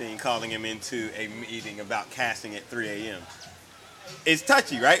Weinstein calling him into a meeting about casting at 3 a.m. It's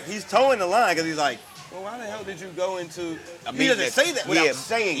touchy, right? He's towing the line because he's like, well, why the hell did you go into... He doesn't say that without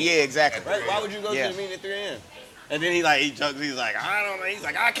saying it. Yeah, exactly. Right? Why would you go to the meeting at 3 a.m.? And then he jokes, he's like, I don't know. He's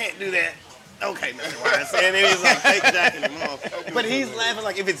like, I can't do that. Okay, Mr. Weinstein. And then he's like, fake jacking him off. But he's laughing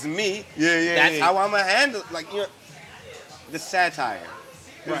like if it's me, that's how I'm going to handle it. Like, you know, the satire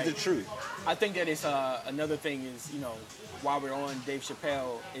is Right. the truth. I think that it's another thing is, while we're on Dave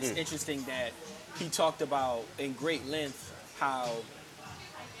Chappelle, it's interesting that he talked about in great length how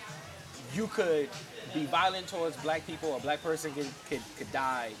you could be violent towards black people, or a black person could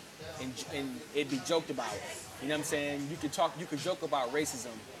die and it'd be joked about. You know what I'm saying? You could joke about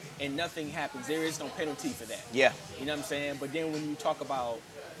racism and nothing happens. There is no penalty for that. Yeah. You know what I'm saying? But then when you talk about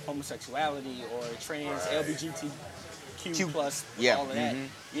homosexuality or trans, LGBTQ plus, Yeah. all of that,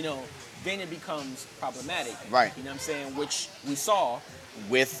 then it becomes problematic. Right. You know what I'm saying? Which we saw.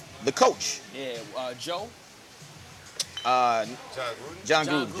 With the coach, Yeah, Joe. John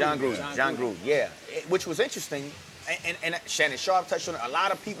Gruden, yeah. Which was interesting, and Shannon Sharp touched on it. A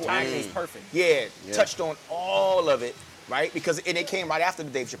lot of people Timing was perfect. Yeah, touched on all of it, right? Because it came right after the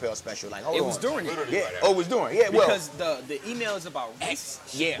Dave Chappelle special. Like, hold on. It was during it. Yeah. Oh, it was during. Yeah. Well, Because the emails about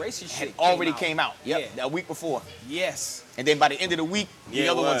racist had shit already came out. Yep. Yeah. A week before. Yes. And then by the end of the week, the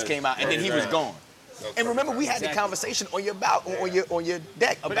Yeah, other it ones was. came out, and then he was gone. And remember, we had the Exactly. conversation on your on your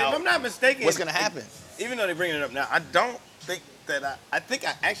deck But about if I'm not mistaken, what's gonna happen. Even though they're bringing it up now, I don't think that I think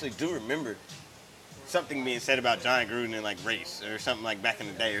I actually do remember something being said about John Gruden and like race or something like back in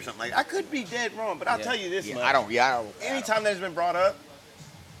the day or something like. I could be dead wrong, but I'll tell you this much. I don't. Anytime that's been brought up,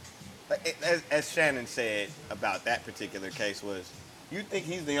 like, as Shannon said about that particular case was, you think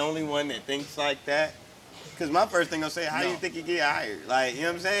he's the only one that thinks like that? Because my first thing gonna say, how do you think he get hired? Like, you know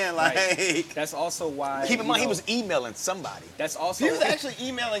what I'm saying? Like, Right. That's also why. Keep in mind, he was emailing somebody. That's also. he was actually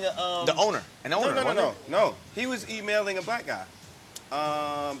emailing a The owner. An owner. wasn't it? No. He was emailing a black guy.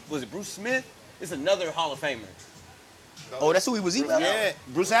 Was it Bruce Smith? It's another Hall of Famer. Oh, that's who he was emailing? Yeah,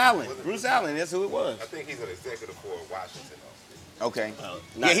 Bruce Allen. Bruce Allen, that's who it was. I think he's an executive for Washington. Okay.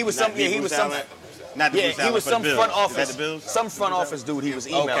 Not- he was not some. the Yeah, he was Bruce some. Allen. Not the Yeah, Bruce he Allen was for the some Bills. front Is that office. the Bills? Some front office dude he was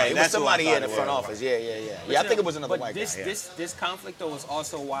emailing. Okay, It was that's who I somebody thought in the it front was. office. Yeah, I think it was another white this, guy. This conflict though is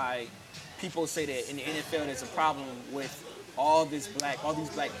also why people say that in the NFL there's a problem with all these black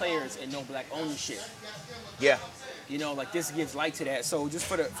players and no black ownership. Yeah. Like this gives light to that. So just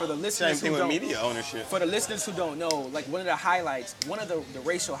for the Same listeners thing who with don't media ownership. for the listeners who don't know, like one of the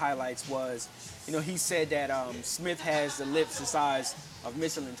racial highlights was, he said that Smith has the lips the size of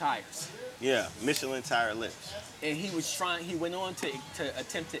Michelin tires. Yeah, Michelin tire lips. And he went on to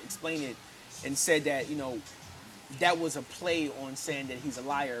attempt to explain it and said that, that was a play on saying that he's a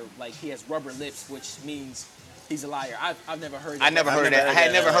liar, like he has rubber lips, which means he's a liar. I've never heard that. I never heard that. I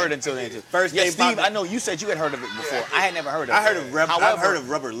had never heard it until then. First Yeah, name Steve, popped up. I know you said you had heard of it before. I had never heard of it. I heard of I've However- heard of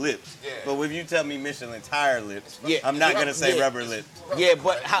rubber lips, Yeah. but if you tell me Michelin tire lips, Yeah. I'm not gonna say Yeah. rubber lips. Yeah,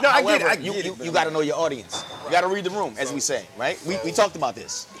 but No, I get it, however, I get it, but- you got to know your audience. You got to read the room, as we say, right? We talked about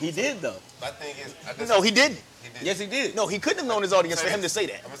this. He did though. My thing is, I just, No, he didn't. He did. Yes, he did. No, he couldn't have known his audience for him to say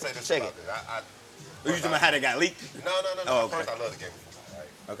that. I'm gonna say this Check about it. this. You talking about how they got leaked? No. Oh, okay. First, I love the game of football,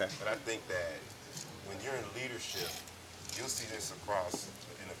 right? Okay. But I think that when you're in leadership, you'll see this across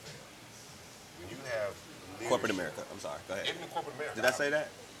the NFL. When you have Corporate leadership, America. I'm sorry. Go ahead. even in corporate America, Did I say that?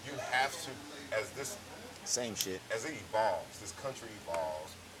 You have to, Same shit. as it evolves, this country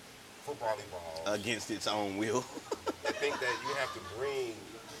evolves, football evolves. Against its own will. I think that you have to bring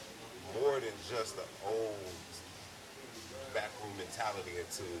more than just the old backroom mentality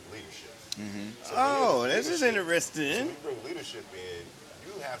into leadership. So Oh, when this is leadership- interesting. So when you bring leadership in,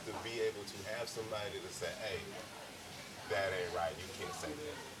 you have to be able to have somebody to say, hey, that ain't right, you can't say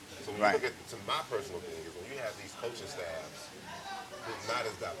that. So when Right. you look at, to my personal thing is when you have these coaching staffs who's not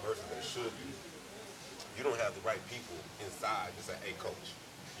as diverse as they should be, you don't have the right people inside to say, hey coach,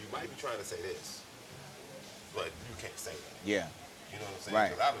 you might be trying to say this, but you can't say that. Yeah. You know what I'm saying? Right.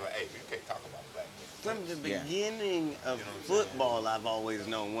 Because I was like, hey, you can't talk about black people. From the Yeah. beginning of You know what I'm saying? football, I've always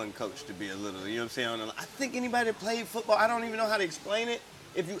known one coach to be a little, you know what I'm saying? I think anybody that played football, I don't even know how to explain it.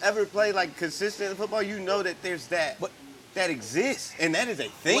 If you ever play like consistent football, you know that there's that. But- that exists, and that is a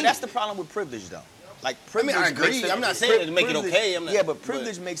thing. Well, that's the problem with privilege, though. Like I privilege. mean, I agree. makes them- I'm not saying that to make it privilege- okay. I'm not, yeah, but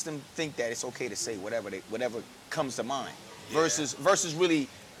privilege makes them think that it's okay to say whatever comes to mind, versus really,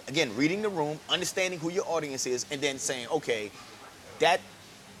 again, reading the room, understanding who your audience is, and then saying, okay, that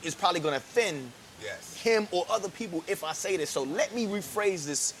is probably going to offend Yes. him or other people if I say this. So let me rephrase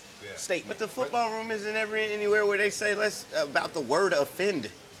this Yeah. statement. But the football room isn't ever anywhere where they say let's about the word offend.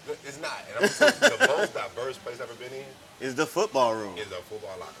 It's not. And I'm saying the most diverse place I've ever been in Is the football room is a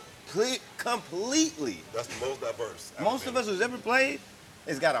football locker room. completely? That's the most diverse. I've Most been of us who's ever played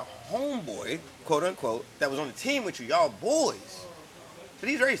has got a homeboy, quote unquote, that was on the team with you, y'all boys. But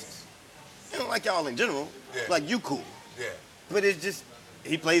he's racist. He don't like y'all in general. Yeah. Like you cool. in. Yeah. But it's just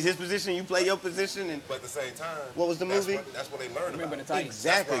he plays his position, you play your position, and But at the same time, What was the that's movie? That's what they learned Remember about. the Titans.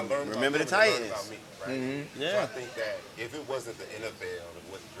 Exactly. That's what I learned about Remember the them, they learned Titans. about me, right? So Yeah. I think that if it wasn't the NFL and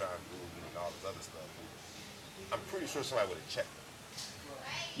what the drive through and all this other stuff, I'm pretty sure somebody would have checked it.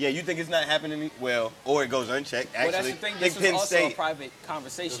 yeah, you think it's not happening? Well, or it goes unchecked. Actually, Well, that's the thing. think This was Penn also a State. private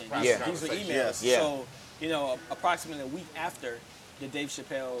conversation. private Yeah. These were conversation. emails. Yeah. So, you know, approximately a week after the Dave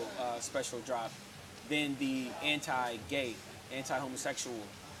Chappelle special dropped, then the anti-gay, anti-homosexual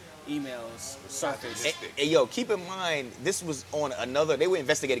emails surfaced. Hey, yo, keep in mind, this was on they were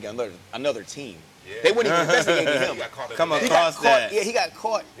investigating another team. Yeah. They weren't even investigating him. He got caught in Come the on, net. He got Cross caught. that. Yeah, he got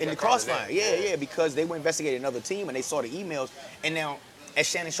caught in the got caught in crossfire. that. Yeah, because they were investigating another team and they saw the emails. And now, as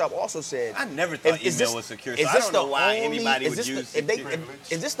Shannon Sharp also said, I never thought is email this- was secure, is so I this don't know the why only- anybody is would this use the, if they, secure.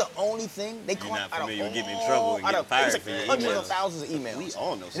 is this the only thing they caught not out of familiar with getting in all- trouble and out getting of- fired it's like for your hundreds of emails. thousands of emails. We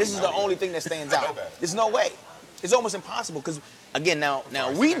all know This is the somebody. only thing that stands I know out. that. There's no way. It's almost impossible because again now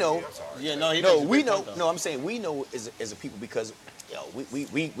we know. I'm sorry. Yeah, no, he No, makes a we good know. point, though. No, I'm saying we know as a people because yo,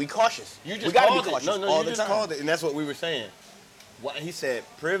 we cautious. You just we gotta called be cautious it. No, all you the just time. called it, and that's what we were saying. Why, he said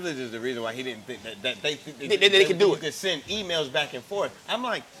privilege is the reason why he didn't think that they think They could do you it. could send emails back and forth. I'm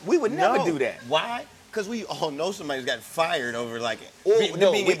like, We would never no. do that. Why? Because we all know somebody's got fired over like Or, them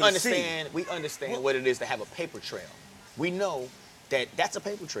no, being we able to see. understand. We understand what it is to have a paper trail. We know that that's a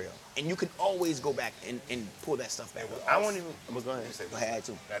paper trail, and you can always go back and pull that stuff back. And up. I won't even. But go ahead. Let me say Go this. ahead,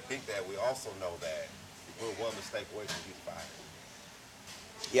 too. And I think that we also know that we're one mistake away from getting fired.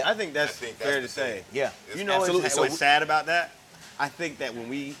 Yeah, I think that's I think fair to that's the say. thing. Yeah, You know absolutely. what's, So what's sad about that? I think that when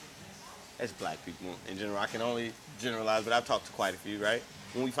we, as black people in general, I can only generalize, but I've talked to quite a few, right?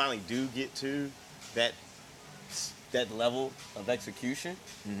 When we finally do get to that level of execution,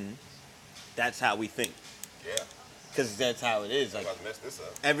 that's how we think. Yeah. Because that's how it is. I'm Like about to mess this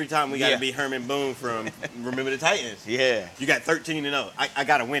up. every time we got to Yeah. be Herman Boone from Remember the Titans. Yeah. You got 13-0. I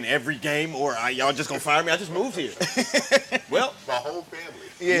got to win every game, or y'all just gonna fire me? I just moved here. Well, My whole family.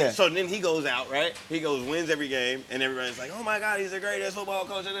 Yeah. So then he goes out, right? He goes, wins every game, and everybody's like, "Oh my God, he's the greatest football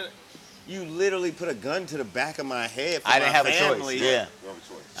coach." You literally put a gun to the back of my head for I didn't my have a family. choice. Yeah. You have a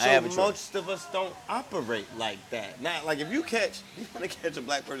choice. I have a So choice. most of us don't operate like that. Not like if you want to catch a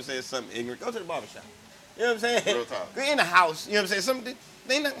black person saying something ignorant, go to the barbershop. You know what I'm saying? Real talk. Go in the house. You know what I'm saying? Something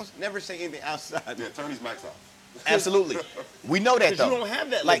they not gonna never say anything outside. Yeah, turn these mics off. Absolutely. We know that 'Cause though. you don't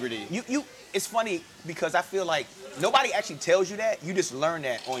have that like, liberty. You it's funny because I feel like nobody actually tells you that. You just learn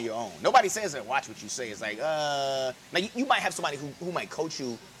that on your own. Nobody says that, watch what you say. It's like, now you might have somebody who might coach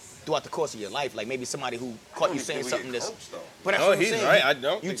you throughout the course of your life. Like maybe somebody who caught you don't saying think we something get that's coached, though. but that's Oh, what I'm he's saying. right. I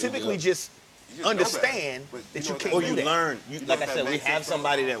don't You think we typically do. just You just know understand that. But that you you know can't Or do you that. learn. You know Like I that said, we makes have us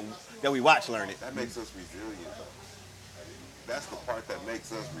somebody that we watch learn it. That makes us resilient, though. That's the part that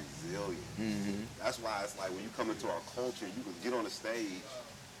makes us resilient. That's why it's like when you come into our culture, you can get on the stage,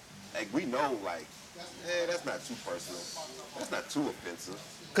 like we know, like, that's not too personal. That's not too offensive.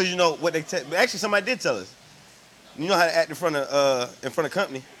 Because you know what they actually somebody did tell us. You know how to act in front of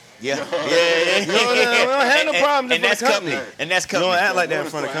company. Yeah. You know what I'm saying? We don't have no problems in And front of that's company. company. And that's You don't company. act like that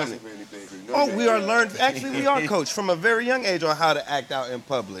in front of company. Oh, we are learned. Actually, we are coached from a very young age on how to act out in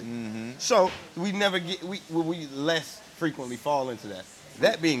public. So we never get we less frequently fall into that.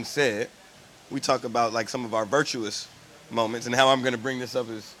 That being said, we talk about like some of our virtuous moments, and how I'm going to bring this up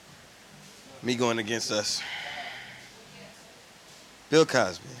is me going against us. Bill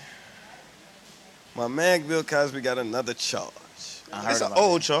Cosby. My man Bill Cosby got another charge. I heard It's an about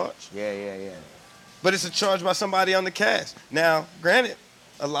old that. charge, Yeah. but it's a charge by somebody on the cast. Now, granted,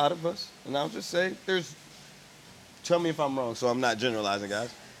 a lot of us, and I'll just say, tell me if I'm wrong, so I'm not generalizing, guys.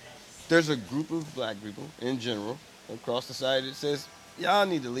 There's a group of black people in general across society that says, y'all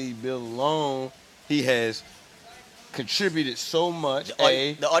need to leave Bill alone. He has contributed so much.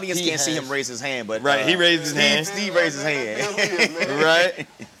 The audience he can't see him has- raise his hand, but Right, he raised his hand. Steve raised his hand. Right?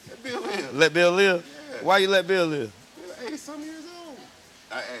 Bill live. Let Bill live. Yeah. Why you let Bill live? 80-some years old.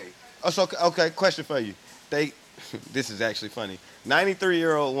 Hey. Oh, so, okay, question for you. This is actually funny.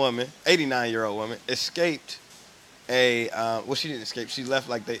 93-year-old woman, 89-year-old woman, escaped well, she didn't escape. She left,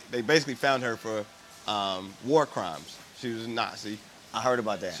 like, they basically found her for war crimes. She was a Nazi. I heard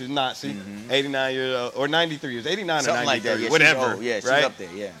about that. She was Nazi, 89 years old, or 93 years, 89 Something or like 93, that. Yeah, whatever. she's right? up there.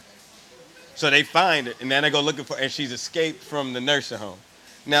 Yeah. So they find her, and then they go looking for her, and she's escaped from the nursing home.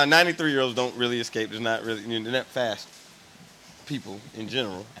 Now, 93-year-olds don't really escape. There's not really, they're not fast people in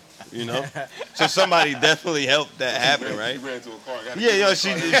general, So somebody definitely helped that happen, right? She ran to a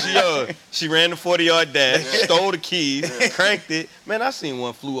car. She ran the 40-yard dash, stole the keys, cranked it. Man, I seen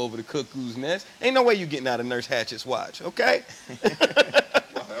one flew over the cuckoo's nest. Ain't no way you getting out of Nurse Hatchett's watch, okay? That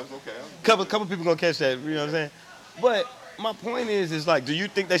was okay. Couple people gonna catch that, you know what I'm saying? But my point is like, do you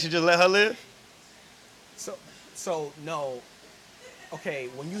think they should just let her live? So no. Okay,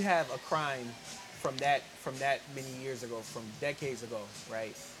 when you have a crime from that many years ago, from decades ago,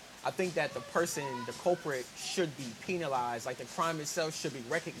 right? I think that the culprit should be penalized, like the crime itself should be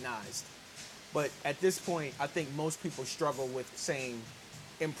recognized. But at this point, I think most people struggle with saying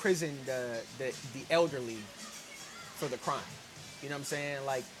imprison the elderly for the crime. You know what I'm saying?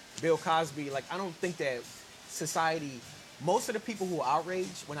 Like Bill Cosby, like I don't think that society, most of the people who are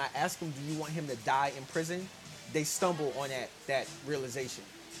outraged, when I ask them, do you want him to die in prison? They stumble on that realization.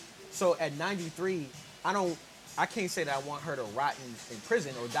 So at 93, I can't say that I want her to rot in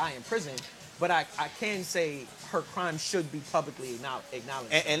prison or die in prison, but I can say her crime should be publicly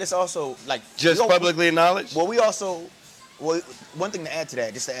acknowledged. And it's also like Just publicly acknowledged? Well, one thing to add to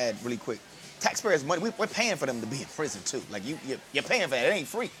that, just to add really quick, taxpayers' money, we're paying for them to be in prison too. Like you're paying for that. It ain't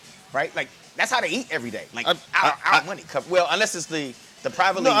free, right? Like that's how they eat every day. Like our money. Well, unless it's the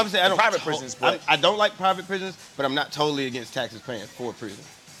privately, No, I'm saying the private prisons. But I don't like private prisons, but I'm not totally against taxes paying for prison.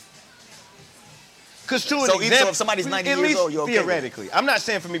 Because to an So example, if somebody's 90 at years least old, you're okay with it. theoretically. I'm not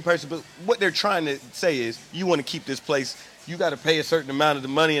saying for me personally, but what they're trying to say is you want to keep this place, you got to pay a certain amount of the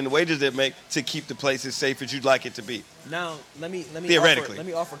money and the wages they make to keep the place as safe as you'd like it to be. Now let me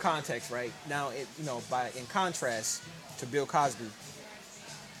Theoretically. offer context, right? Now in contrast to Bill Cosby,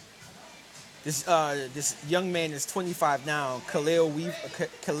 this young man is 25 now, Khalil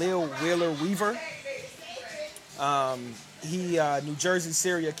Wheeler Weaver. He New Jersey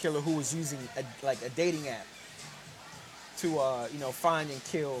serial killer who was using a dating app to find and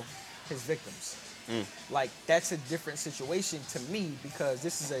kill his victims. Like that's a different situation to me because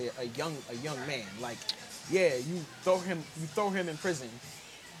this is a young man. Like, yeah, you throw him in prison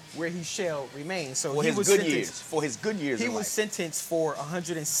where he shall remain. So for he his was good sentenced, years. For his good years. he in was life. sentenced for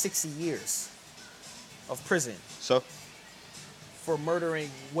 160 years of prison So, for murdering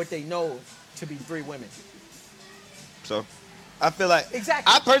what they know to be 3 women. I feel like,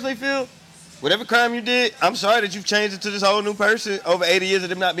 Exactly. I personally feel, whatever crime you did, I'm sorry that you've changed into this whole new person over 80 years of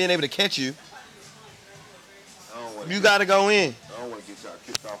them not being able to catch you. You got to go in. I don't want to get y'all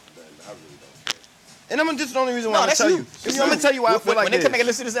kicked off of that. I really don't. And this is the only reason why No, I'm going to that's tell you. you. It's I'm going to tell you why I feel like when they this. come back and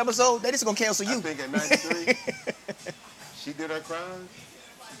listen to this episode, they just gonna cancel I you. think at 93, she did her crime.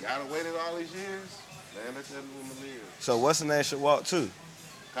 She got away with all these years. Man, let that woman live. So what's the name should walk too?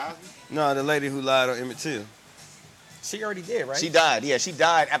 Cosby? No, the lady who lied on Emmett Till. She already did, right? She died. Yeah, she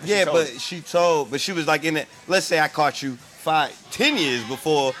died after Yeah, she told but it. she was like in it. Let's say I caught you 10 years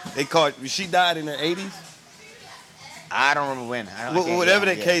before they caught. She died in her 80s. I don't remember when. Whatever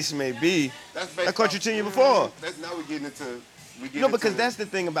the case may be, That's I caught you 10 years before. Now we're getting into. Because that's the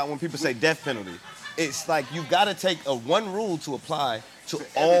thing about when people say death penalty. It's like you got to take one rule to apply to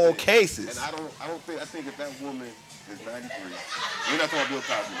all everything. cases. And I think if that woman is 93, we're not talking about Bill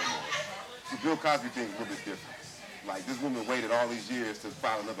Cosby no more. The Bill Cosby thing is a little bit different. Like this woman waited all these years to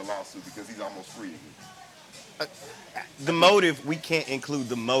file another lawsuit because he's almost free again. the motive, we can't include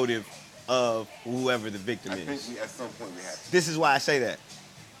the motive of whoever the victim I think is. at some point we have to. This is why I say that.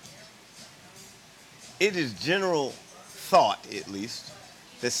 It is general thought, at least,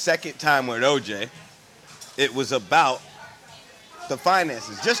 the second time with OJ, it was about the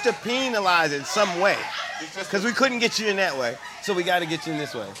finances, just to penalize in some way. Because we couldn't get you in that way, so we got to get you in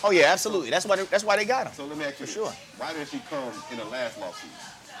this way. Oh yeah, absolutely. That's why they got him. So let me ask you For this. sure. Why didn't she come in the last lawsuit?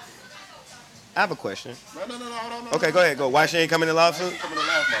 I have a question. No, hold on. Okay, go ahead. Go. Why she ain't coming in the Why didn't lawsuit? she come in the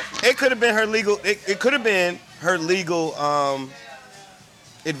last lawsuit? It could have been her legal. It could have been her legal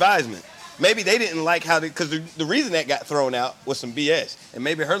advisement. Maybe they didn't like how because the reason that got thrown out was some BS, and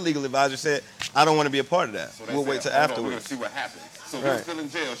maybe her legal advisor said, "I don't want to be a part of that. So they We'll said, wait till hold on, we're gonna afterwards." see what happens. So if he Right. was still in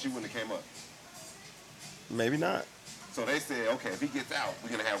jail, she wouldn't have came up. Maybe not. So they said, okay, if he gets out, we're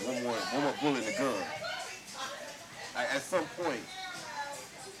gonna have one more bullet in the gun. At some point,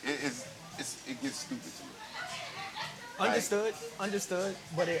 it gets stupid to me. Understood.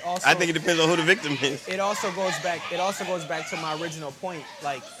 But it also I think it depends on who the victim is. it also goes back to my original point.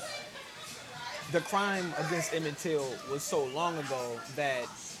 Like the crime against Emmett Till was so long ago that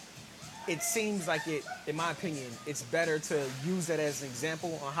it seems like it, in my opinion, it's better to use that as an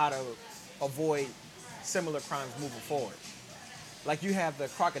example on how to avoid similar crimes moving forward. Like you have the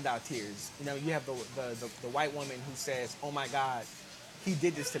crocodile tears. You know, you have the white woman who says, "Oh my God, he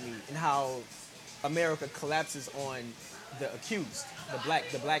did this to me," and how America collapses on the accused, the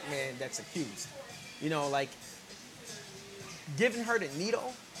black man that's accused. You know, like giving her the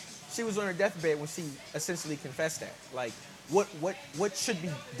needle. She was on her deathbed when she essentially confessed that. Like, what should be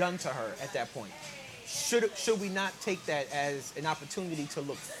done to her at that point? Should we not take that as an opportunity to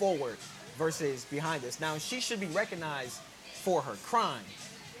look forward versus behind us? Now, she should be recognized for her crime.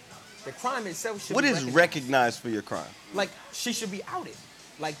 The crime itself should What be is recognized for your crime? like she should be outed.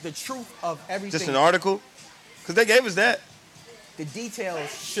 Like the truth of everything. Just an article? Because they gave us that. The details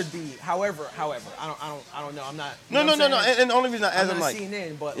should be, however, I don't know. I'm not. you No. know what I'm saying? And the only reason I'm I'm not like,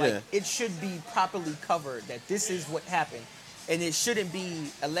 CNN, but yeah. like it should be properly covered that this is what happened, and it shouldn't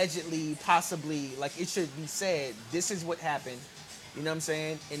be allegedly, possibly. Like it should be said, this is what happened. You know what I'm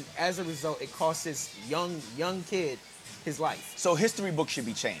saying? And as a result, it cost this young kid his life. So history books should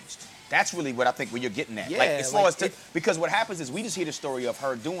be changed. That's really what I think where you're getting at. Yeah, like as far like as because what happens is we just hear the story of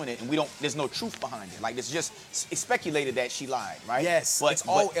her doing it and there's no truth behind it. Like it's speculated that she lied, right? Yes, but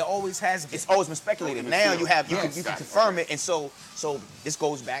it always has been. it's always been speculated. Now you can confirm it, and so this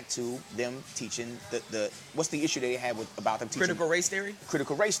goes back to them teaching the what's the issue they had about them teaching critical race theory.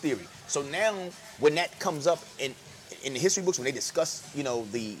 critical race theory. So now when that comes up in the history books when they discuss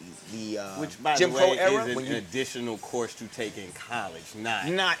the Which, by Jim the Crow way, era, is when an you additional course to take in college, not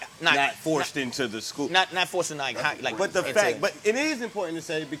not forced into the school. not forcing like but the into- fact, but it is important to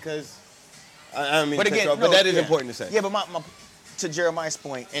say because, I don't mean But to cut again, you off, but no, that is yeah. important to say. Yeah, but my to Jeremiah's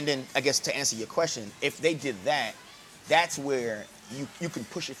point, and then I guess to answer your question, if they did that, that's where you can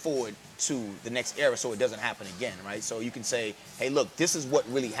push it forward to the next era so it doesn't happen again, right? So you can say, hey, look, this is what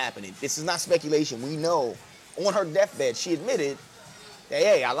really happened. This is not speculation. We know on her deathbed she admitted that,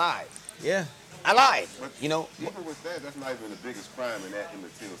 hey, I lied. Yeah. I lied. But You know, even with that, that's not even the biggest crime in that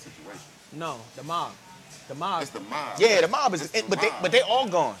Emmett Till situation. No, the mob. The mob. It's the mob. yeah, the mob is, It's the but mob. they all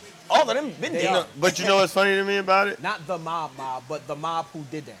gone. All of them been They dead. are. But you know what's funny to me about it? Not the mob, but the mob who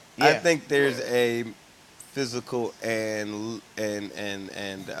did that. Yeah. I think there's a physical and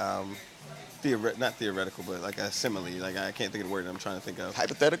not theoretical, but like a simile. Like I can't think of the word I'm trying to think of.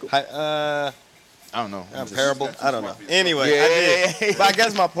 Hypothetical? I don't know. A parable? That's I don't know. too Anyway, Yeah, I did. yeah, yeah. But I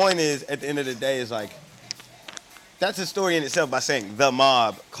guess my point is, at the end of the day, is like, that's a story in itself by saying the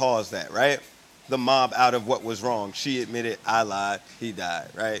mob caused that, right? The mob out of what was wrong. She admitted, I lied, he died,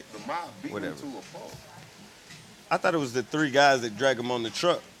 right? The mob beat Whatever. him to a pulp. I thought it was the three guys that dragged him on the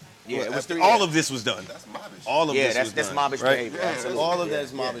truck. Yeah, it was After three, all yeah. of this was done. That's mobbish. All of Yeah, this was that's done, mobbish right? behavior. Yeah, Absolutely. All of Yeah, that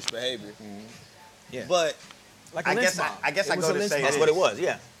is yeah. mobbish behavior. Yeah. But Like a I lynch guess mob. I It was go a to lynch say mob. That's this. what it was,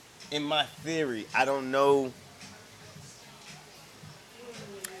 yeah. In my theory, I don't know.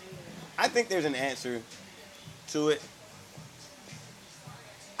 I think there's an answer to it.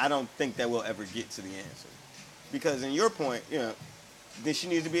 I don't think that we'll ever get to the answer. Because in your point, then she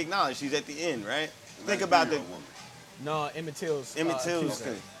needs to be acknowledged. She's at the end, right? Think about the 93-year-old woman. No, Emmett Till's. Emmett Till's.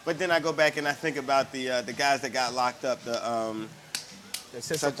 accuser. But then I go back and I think about the guys that got locked up, the The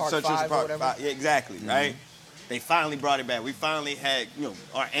Central Park Central 5 or Park whatever. 5. Yeah, exactly, right? They finally brought it back. We finally had,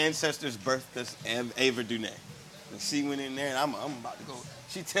 our ancestors birthed us Ava DuVernay. And she went in there, and I'm about to go.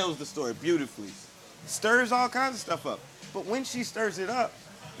 She tells the story beautifully. Stirs all kinds of stuff up. But when she stirs it up,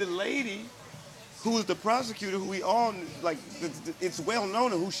 the lady who was the prosecutor, who we all, it's well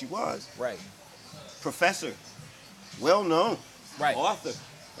known who she was, Right. professor, well known, Right. author.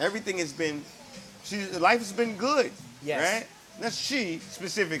 Everything has been, life has been good, Yes. right? That's she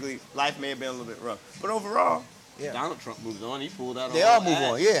specifically. Life may have been a little bit rough, but overall, Yeah. Donald Trump moves on. He pulled out. They all all move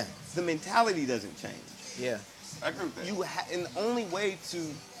that. on, yeah. the mentality doesn't change. Yeah. I agree with that. And the only way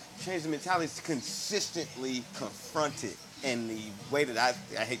to change the mentality is to consistently confront it. And the way that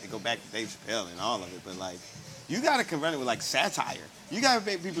I hate to go back to Dave Chappelle and all of it, but like, you gotta confront it with like satire. You gotta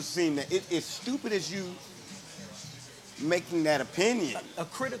make people seem that as stupid as you making that opinion. A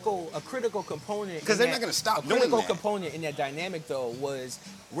critical component. 'Cause in they're that- not gonna stop A doing critical that. component in that dynamic though was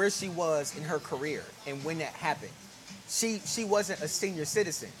where she was in her career and when that happened. She wasn't a senior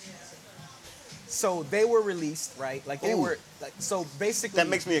citizen. So they were released, right? Like they Ooh. were like, so basically That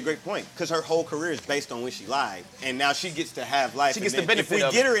makes me a great point, because her whole career is based on when she lied, and now she gets to have life. She gets and the then benefit If we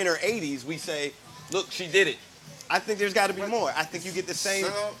of get it. her in her 80s, we say, look, she did it. I think there's got to be more. I think you get the same.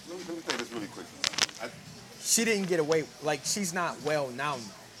 So, let me say this really quick. she didn't get away like she's not well now.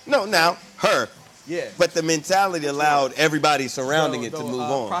 No, now her. Yeah. But the mentality allowed everybody surrounding it to move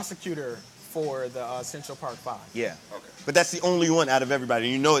on. Prosecutor for the Central Park 5. Yeah. Okay. But that's the only one out of everybody.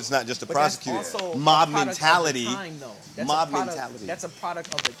 You know, it's not just a But that's prosecutor. also a Mob product of the mentality. time, though. That's Mob a product, mentality. That's a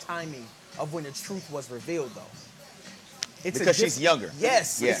product of the timing of when the truth was revealed, though. It's Because she's younger.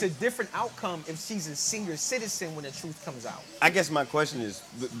 Yes, Yeah. it's a different outcome if she's a senior citizen when the truth comes out. I guess my question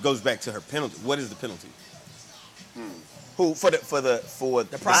goes back to her penalty. What is the penalty? Who for the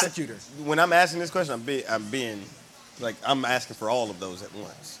The prosecutor. When I'm asking this question, I'm being like, I'm asking for all of those at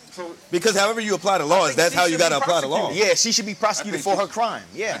once. So Because however you apply the laws, think that's she how you should got to be apply the law. prosecuted. Yeah, she should be prosecuted I for think her crime.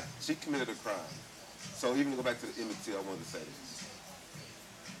 Yeah. she committed a crime. So even to go back to the Emmett Till, I wanted to say this.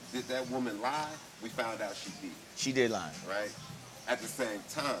 Did that woman lie? We found out she did, She did lie. right? At the same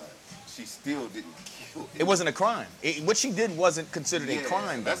time, she still didn't kill It wasn't a crime. What she did wasn't considered a Yeah,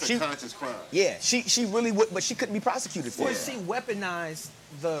 crime. Though. That's a conscious crime. Yeah, she really would, but she couldn't be prosecuted for Well, it. she weaponized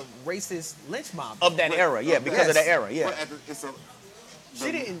the racist lynch mob. Of that era, yeah, because of that era, yeah. But it's a,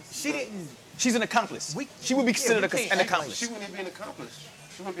 She didn't. She's an accomplice. We- She would be yeah, considered we can't an act like accomplice. She wouldn't even be an accomplice.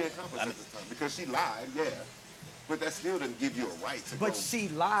 She wouldn't be an accomplice at this time because she lied, yeah. But that still doesn't give you a right to But go. she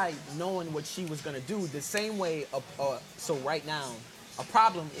lied knowing what she was gonna do. The same way. So right now, a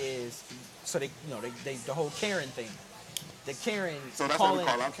problem is so they the whole Karen thing. The Karen So that's calling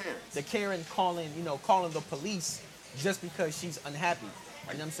how we call out Karen. the Karen calling the police just because she's unhappy.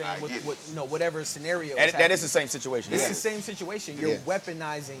 You know what I'm saying? I get it. With whatever scenario. That is the same situation. It's Yeah. the same situation. You're Yeah.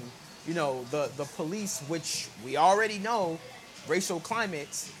 weaponizing, the police, which we already know,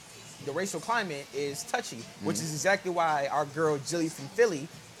 the racial climate is touchy, which is exactly why our girl Jilly from Philly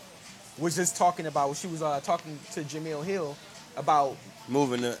was just talking about, she was talking to Jamil Hill about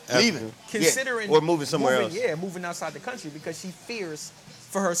Moving to Leaving. considering Or moving somewhere else. Yeah, moving outside the country because she fears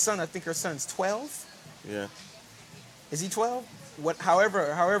for her son. I think her son's 12. Yeah. Is he 12?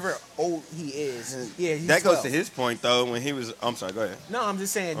 However old he is. Yeah, he's That goes 12. to his point though. When he was, I'm sorry. Go ahead. No, I'm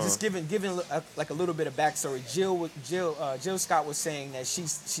just saying, just giving like a little bit of backstory. Jill Scott was saying that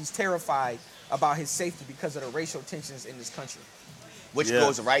she's terrified about his safety because of the racial tensions in this country. Which Yeah.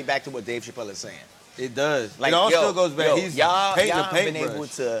 goes right back to what Dave Chappelle is saying. It does. Like, it all yo, still goes back. yo, He's y'all painting a been paintbrush. able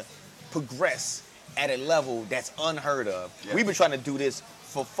to progress at a level that's unheard of. Yeah. We've been trying to do this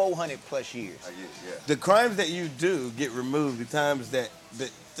for 400 plus years. I get it, yeah. The crimes that you do get removed. The times that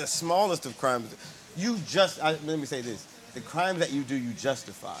the smallest of crimes, let me say this: the crimes that you do, you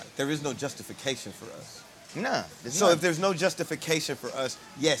justify. There is no justification for us. Nah. So if there's no justification for us,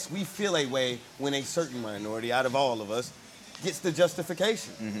 yes, we feel a way when a certain minority out of all of us gets the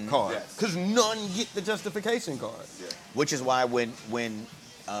justification card. Yes. Because none get the justification card. Yeah. Which is why when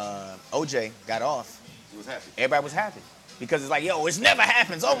OJ got off, He was happy. everybody was happy. Because it's like, yo, it never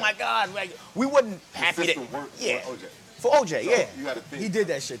happens. Oh my God. Like, we wasn't happy system that. worked for Yeah. OJ. For OJ, yeah. You got to think. He did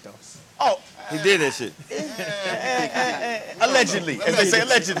that shit though. Oh, He did that shit. allegedly. As they say,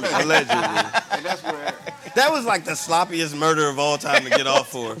 allegedly. Allegedly. And that's where That was like the sloppiest murder of all time to get off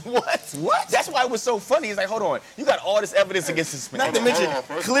for. What? That's why it was so funny. It's like, hold on. You got all this evidence against this man. Not to mention, Hold on,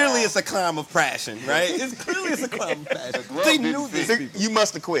 first clearly of all- it's a crime of passion, right? It's a crime of passion. glove They didn't knew fit. these people. You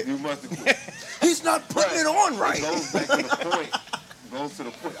must have quit. you must have quit. He's not putting it on It right. goes back to the point. Goes to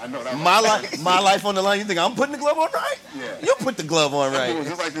the point. I know that. My life on the line. You think I'm putting the glove on right? Yeah. You put the glove on I'm doing right.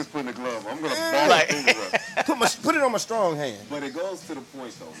 just like this putting the glove on. I'm gonna ball Like- the fingers up. Put it on my strong hand. But it goes to the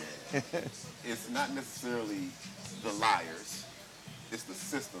point though, man. It's not necessarily the liars. It's the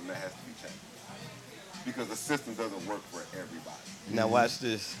system that has to be changed. Because the system doesn't work for everybody. Now watch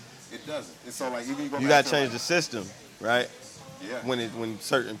this. It doesn't. It's so like even you go You back gotta to change like, the system, right? Yeah. When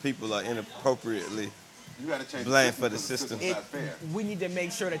certain people are inappropriately You got to change Blame the for the system. system. It's not fair. We need to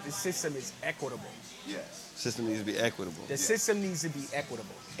make sure that the system is equitable. Yes. System needs to be equitable. The system needs to be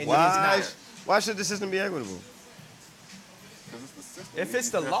equitable. And Why? it is Why should the system be equitable? 'Cause it's the system. If it's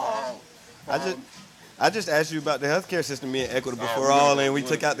the law, I just asked you about the healthcare system being equitable Oh, for we all, gotta- and we we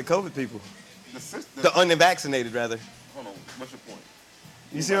took gotta- out the COVID people, The system. the unvaccinated rather. Hold on. What's your point?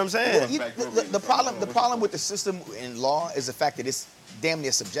 You see what I'm Well, saying? the problem with the system in law is the fact that it's damn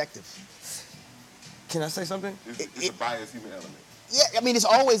near subjective. Can I say something? It's a biased human element. Yeah, I mean, it's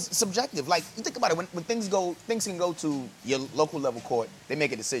always subjective. Like, you think about it, when things can go to your local level court, they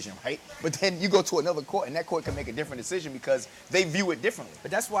make a decision, right? But then you go to another court, and that court can make a different decision because they view it differently. but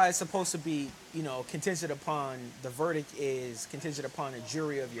that's why it's supposed to be, contingent upon the verdict is contingent upon a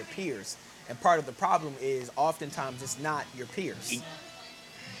jury of your peers. And part of the problem is oftentimes it's not your peers.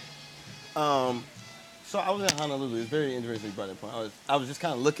 So I was in Honolulu. It's very interesting you brought that point. I was just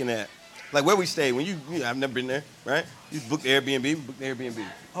kind of looking at like where we stayed. When I've never been there, right? You booked Airbnb, we booked Airbnb.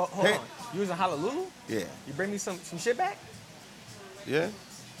 Hold Hey. on. You was in Honolulu? Yeah. You bring me some shit back? Yeah.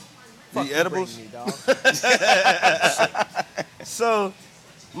 Fuck The you edibles. bring me, dog. So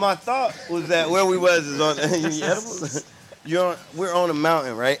my thought was that where we was is on the edibles. We're on a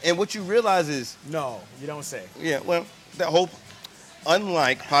mountain, right? And what you realize is, No, you don't say. yeah, well, that whole,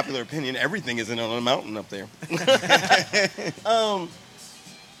 unlike popular opinion, everything isn't on a mountain up there.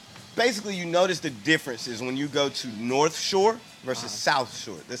 Basically, you notice the differences when you go to North Shore versus South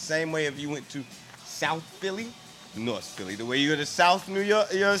Shore. The same way if you went to South Philly, North Philly, the way you go to South New York,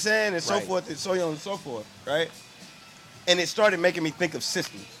 you know what I'm saying, and so Right. forth, and so on and so forth, right? And it started making me think of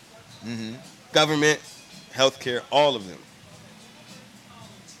systems. Government, healthcare, all of them.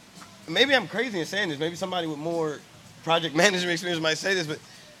 Maybe I'm crazy in saying this. Maybe somebody with more project management experience might say this, but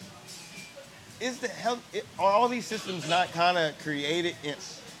are all these systems not kind of created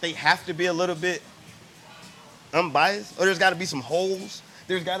they have to be a little bit unbiased? Or there's got to be some holes?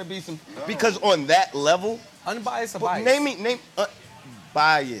 There's got to be some, because on that level, Unbiased or but biased?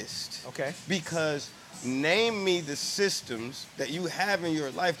 biased. Okay. Because name me the systems that you have in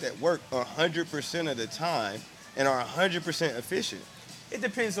your life that work 100% of the time and are 100% efficient. It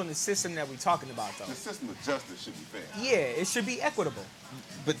depends on the system that we're talking about, though. The system of justice should be fair. Yeah, it should be equitable.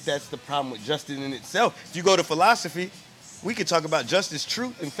 But that's the problem with justice in itself. If you go to philosophy, we could talk about justice,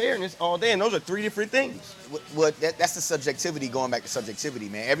 truth, and fairness all day, and those are three different things. Well, that's the subjectivity. Going back to subjectivity,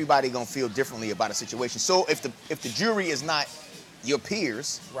 man. Everybody gonna feel differently about a situation. So if the jury is not your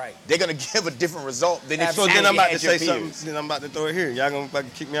peers, Right. they're gonna give a different result than if So you then I'm about to had your say something. peers. Then I'm about to throw it here. Y'all gonna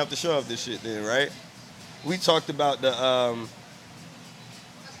fucking kick me off the show of this shit, then, right? We talked about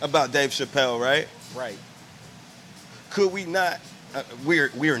about Dave Chappelle, right? Right. Could we not?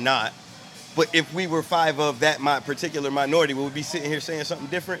 We're not. But if we were five of that particular minority, would we be sitting here saying something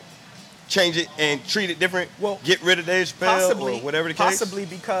different? Change it and treat it different? Well, get rid of Dave Chappelle or whatever the case? Possibly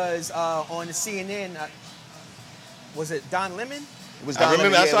because on the CNN, was it Don Lemon? It was I Don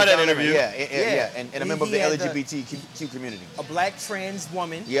remember- Lemon, I it saw was that Don Lemon, interview. Yeah, and a member of the He had the- LGBTQ community. A black trans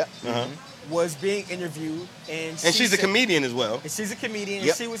woman Yeah. was being interviewed, and And she's a said- comedian as well. And she's a comedian, Yep.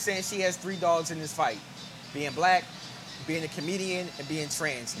 and she was saying she has 3 dogs in this fight: being black, being a comedian, and being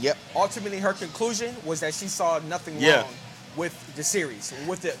trans. Yep. Ultimately, her conclusion was that she saw nothing Yeah. wrong with the series,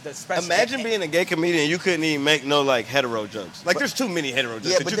 with the special. Imagine being a gay comedian, you couldn't even make no like hetero jokes. Like there's too many hetero jokes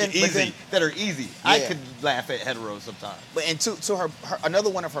Yeah, that but you then- can but easy then- that are easy. I Yeah. could laugh at heteros sometimes. But and to her another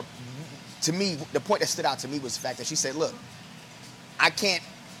one of her, to me, the point that stood out to me was the fact that she said, "Look, I can't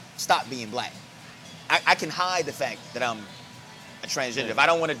stop being black. I can hide the fact that I'm a transgender. If I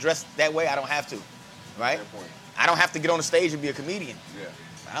don't want to dress that way, I don't have to, right? Fair point. I don't have to get on the stage and be a comedian. Yeah.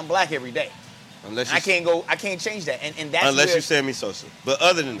 I'm black every day. Unless I can't change that. And that's unless where, you Sammy Sosa. But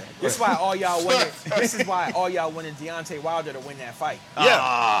other than that, This is why all y'all wanted. This is why all y'all wanted Deontay Wilder to win that fight.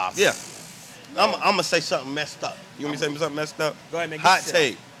 yeah, yeah. I'm gonna say something messed up. You want me to say something messed up? Go ahead, man. Get Hot your shit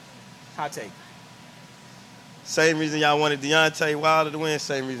take. Hot take. Same reason y'all wanted Deontay Wilder to win.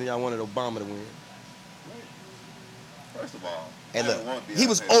 Same reason y'all wanted Obama to win. First of all, And I don't look, want he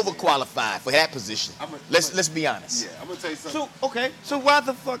was Beyonce to win. overqualified for that position. Let's be honest. Yeah, I'm gonna tell you something. So okay, so why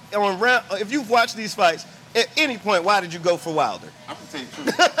the fuck on round? If you've watched these fights, at any point, why did you go for Wilder? I'm gonna tell you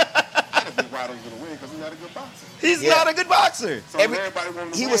the truth. I didn't think Wilder was gonna win because he's not a good boxer. He's Yeah. not a good boxer So Every- everybody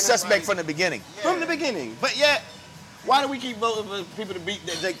wanted to He win, was suspect everybody- from the beginning. from the beginning. But yet, why do we keep voting for people to beat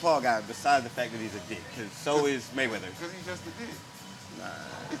that Jake Paul guy? Besides the fact that he's a dick, because so is Mayweather. Because he's just a dick.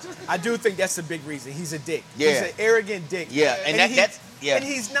 It's just I do think that's a big reason. He's a dick. Yeah. He's an arrogant dick. Yeah, and that's yeah. And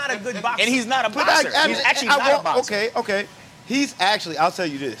he's not a good boxer. And he's not a But boxer. He's actually not a boxer. Okay. He's actually. I'll tell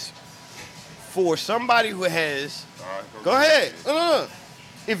you this. For somebody who has, all right, go ahead. No.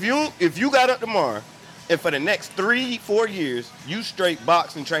 If you got up tomorrow and for the next 3-4 years, you straight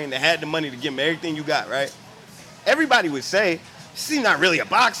boxed and trained and had the money to give him everything you got, right? Everybody would say, he's not really a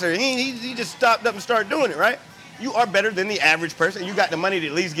boxer. He just stopped up and started doing it, right? You are better than the average person. You got the money to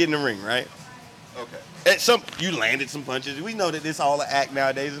at least get in the ring, right? Okay. You landed some punches. We know that this all an act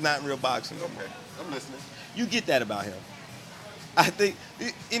nowadays. It's not real boxing. Okay. I'm listening. You get that about him. I think,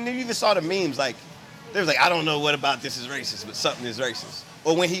 and you even saw the memes, like, they was like, I don't know what about this is racist, but something is racist.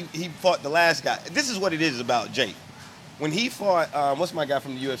 Or when he fought the last guy. This is what it is about Jake. When he fought, what's my guy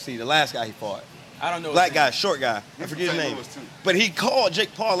from the UFC, the last guy he fought? I don't know. Black guy, short guy. I forget his St. name. Louis, too. But he called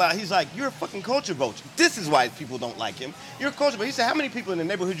Jake Paul out. He's like, you're a fucking culture vulture. This is why people don't like him. You're a culture vulture. He said, how many people in the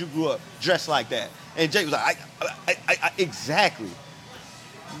neighborhood you grew up dressed like that? And Jake was like, exactly.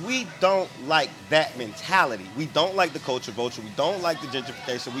 We don't like that mentality. We don't like the culture vulture. We don't like the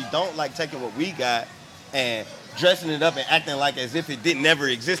gentrification. We don't like taking what we got and dressing it up and acting like as if it didn't never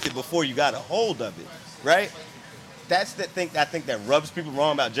existed before you got a hold of it, right? That's the thing I think that rubs people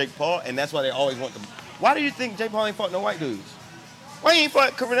wrong about Jake Paul, and that's why they always want to. Why do you think Jake Paul ain't fought no white dudes? Why he ain't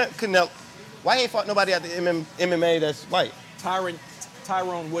fought Canelo? Why he ain't fought nobody at the MMA that's white?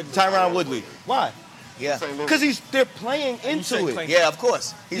 Tyrone Woodley. Tyron Woodley. Why? Yeah. St. Louis. Because they're playing into said it. Clayton. Yeah, of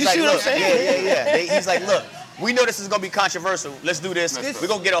course. He's You like, see what I'm look, saying? yeah. He's like, look, we know this is gonna be controversial. Let's do this. Let's go. We're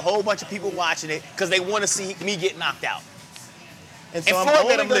gonna get a whole bunch of people watching it because they want to see me get knocked out. And And I'm Floyd only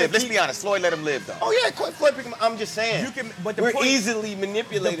let him gonna live. Let's keep- be honest. Floyd let him live, though. Oh yeah, Floyd picked him. I'm just saying. You can, but the we're point, easily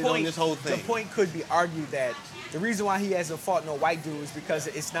manipulated on this whole thing. The point could be argued that the reason why he hasn't fought no white dude is because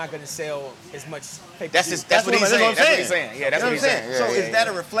it's not going to sell as much pay-per-view. That's what he's saying. I'm That's what he's saying. Yeah, that's You know what he's saying. So Yeah, is that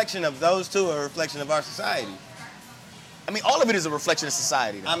yeah. a reflection of those two or a reflection of our society? I mean, all of it is a reflection of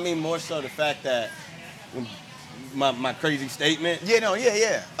society. Though. I mean, more so the fact that my crazy statement. Yeah, no,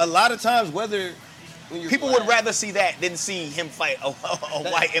 yeah. A lot of times, whether when you're People would rather see that than see him fight a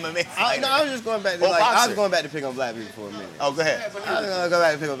white MMA fighter. I was just going back to Or I boxer. was going back to pick on black people for a minute. Oh, go ahead. I was gonna go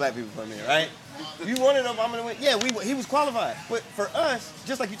back and pick on black people for a minute, right? You wanted Obama to win? Yeah, he was qualified. But for us,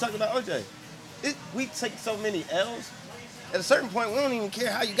 just like you talked about OJ, we take so many L's. At a certain point, we don't even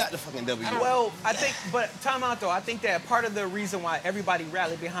care how you got the fucking W. Well, I think, but time out though. I think that part of the reason why everybody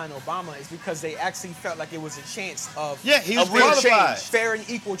rallied behind Obama is because they actually felt like it was a chance of Yeah, he was A real qualified. change. fair and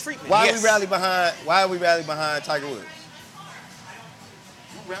equal treatment. Why Yes. we rally behind? Why we rally behind Tiger Woods?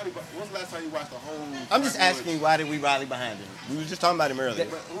 You rally, when's the last time you watched the whole? I'm just Tiger asking, why did we rally behind him? We was just talking about him earlier.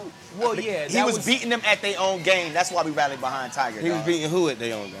 Woods? Who? Well, yeah, He that was beating them at their own game. That's why we rallied behind Tiger. He was dog. beating who at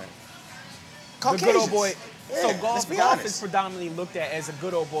their own game? the good old boy. Yeah, So let's golf be is honest. predominantly looked at as a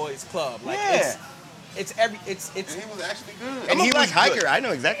good old boys club. Like Yeah. it's And he was actually good. And I'm he a black was hiker. good. I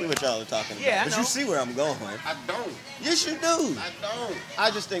know exactly what y'all are talking about. Yeah, I but know. you see where I'm going. I don't. Yes, you do. I don't.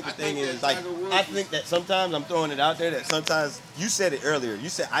 I just think the I thing think is, that like, Tiger Woods I is- think that sometimes I'm throwing it out there that sometimes, you said it earlier, you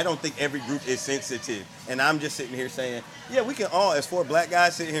said, I don't think every group is sensitive. And I'm just sitting here saying, yeah, we can all, as 4 black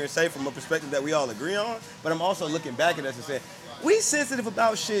guys, sit here and say from a perspective that we all agree on, but I'm also looking back at us and saying, we sensitive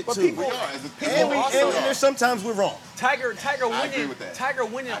about shit But too. people- We are. As a people, and, also- and there's sometimes we're wrong. Tiger I agree winning. with that. Tiger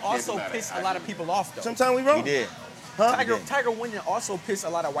winning I can't also deny that. pissed I a lot agree of people off though. Sometimes we wrong. He did. Huh? Tiger winning also pissed a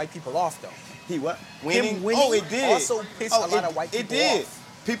lot of white people off though. He what? Him winning Oh, it did. also pissed a lot of white people It did. off.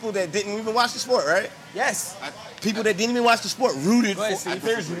 People that didn't even watch the sport, right? Yes. People that didn't even watch the sport rooted Go ahead, for. Steve.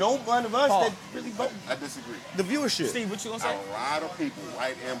 There's no one of us Paul. that really vote I disagree. the viewership. Steve, what you gonna say? A lot of people,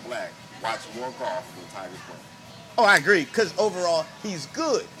 white and black, watch more golf than Tiger's play. Oh, I agree. Because overall, he's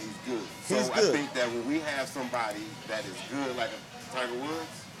good. He's good. So He's I good. think that when we have somebody that is good like a Tiger Woods,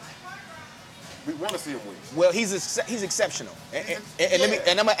 we want to see him win. Well, he's exceptional. And let me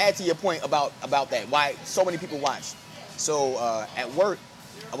and I'm gonna add to your point about that. Why so many people watch. So at work,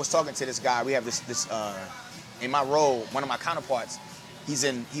 I was talking to this guy. We have this in my role. One of my counterparts, he's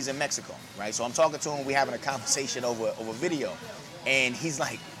in Mexico, right? So I'm talking to him. We having a conversation over video, and he's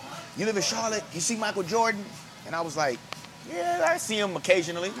like, "You live in Charlotte? You see Michael Jordan?" And I was like, "Yeah, I see him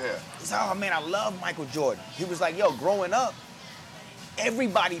occasionally." Yeah. He's like, "Oh man, I love Michael Jordan." He was like, "Yo, growing up,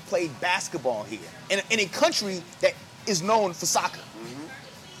 everybody played basketball here in a country that is known for soccer.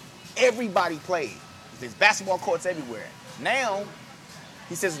 Everybody played. There's basketball courts everywhere. Now,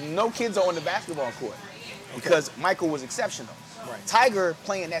 he says no kids are on the basketball court because Michael was exceptional. Right. Tiger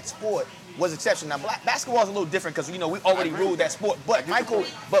playing that sport was exceptional. Now, basketball is a little different because we already agree ruled with that that. sport. I get the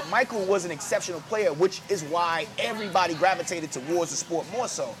point. Michael was an exceptional player, which is why everybody gravitated towards the sport more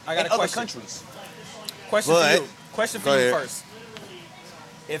so I got in a other question. countries. Question Well, for you. Question for go you ahead. first.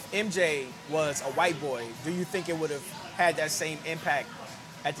 If MJ was a white boy, do you think it would have had that same impact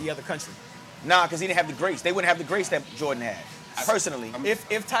at the other country? Nah, because he didn't have the grace. They wouldn't have the grace that Jordan had. Personally,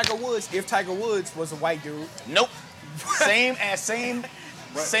 If Tiger Woods was a white dude, nope. same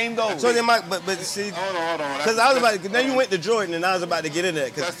Same goes. So then but see, Hold on. because I was about to, then you went to Jordan and I was about to get in there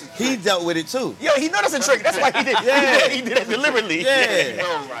because That's the he trick. dealt with it too. Yo, he know that's a trick. That's why he did. Yeah. He did it deliberately. Yeah.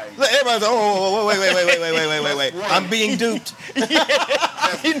 No, right. Look, everybody's like, oh, wait. That's I'm being duped. He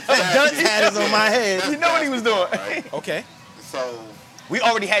know, That dunce hat is on my head. he know what he was doing. Right. Okay. So, We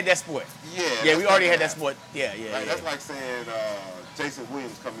already had that sport. yeah. Yeah, that's we already not had that gonna sport. Yeah. happen. Like, that's like saying Jason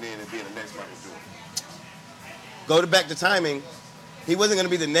Williams coming in and being the next Michael Jordan. Go back to timing. He wasn't going to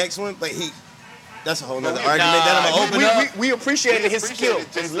be the next one, but that's a whole nother Nah, argument that I'm going to open up. we appreciated his We skill,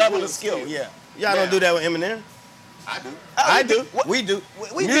 appreciated his Jason level of Williams' skill. skill. Yeah. Y'all don't do that with Eminem. I do. I do. What- We do.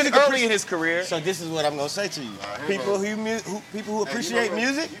 We did Music early in his career. So this is what I'm gonna say to you. Here People goes. who appreciate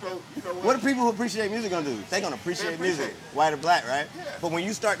music. You know What are people who appreciate music gonna do? They gonna appreciate music, white or black, right? Yeah. But when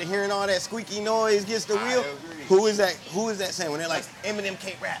you start to hearing all that squeaky noise against the I wheel, agree. who is that saying? When they're like, Eminem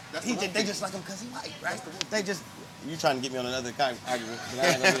can't rap. That's the one They thing. just like him because he white, right? They just, you trying to get me on another kind of argument, but I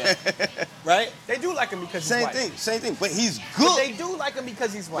ain't gonna do that. Right? They do like him because he's Same white. thing, but he's But good. they do like him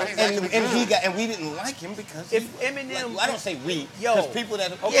because he's white. He's and actually good. we didn't like him because If he, Eminem- I don't say we, Yo. because people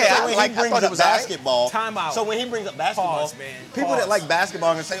that Yeah, so I when like- he I brings thought it up was all right. basketball, Time out. So when he brings up basketball, Pause, man. people that Pause. like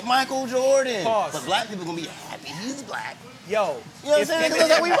basketball can say Michael Jordan, Pause. but black people gonna be happy he's black. Yo, You know what I'm if saying? 'Cause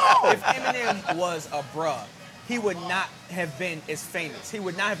that's how we roll. If Eminem was a bruh, he would not have been as famous. He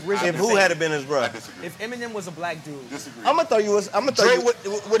would not have risen. If to who fame. had it been his I brother? disagree. If Eminem was a black dude, Disagree. I'm gonna throw you. I'm gonna throw Dre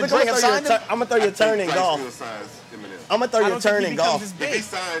you. would Dre have signed him? I'm gonna throw you a turn in Dre golf. still signs Eminem. I'm gonna throw I you a don't think turn he in becomes golf. as If big. he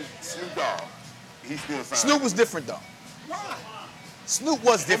signed Snoop Dogg, he still signed. Snoop was different though. Why? Snoop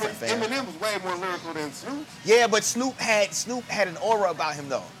was different, fam. Eminem was way more lyrical than Snoop. Yeah, but Snoop had an aura about him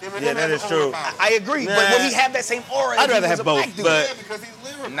though. Eminem Yeah, that has is an true. aura about him. I agree, but Nah. would he have that same aura? I'd if he rather was have a black both, dude? but- Yeah, because he's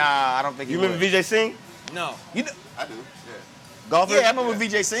lyrical. Nah, I don't think he You would. remember VJ Singh? no. You know, I do. Golfer? yeah, I remember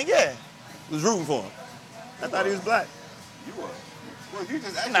VJ Singh. Yeah, Was rooting for him. I thought he was black. You were. Well, you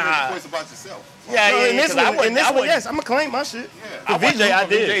just actually Nah. made points about yourself. yeah, No, yeah. in this 'cause I one, wouldn't- I wouldn't- yes, I'm gonna claim my shit. Yeah. For I wasn't VJ, I rooting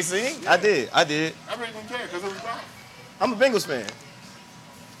for did. VJ Singh. I did. I really didn't care because it was black. I'm a Bengals fan.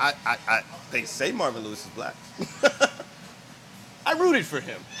 They say Marvin Lewis is black. I rooted for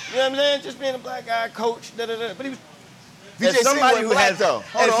him. You know what I'm saying? Just being a black guy, coach, da da da. But he was VJ as Singh somebody wasn't who black has though.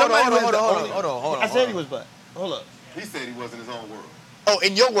 as somebody who has the only- Hold on. I said he was black. Hold up. He said he was in his own world. Oh,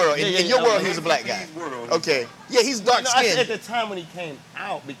 in your world, Yeah, in yeah, your yeah. world, he was a black guy. MVP's world, Okay. Yeah, he's dark No, I said at skinned. the time when he came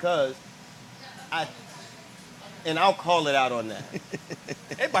out because and I'll call it out on that.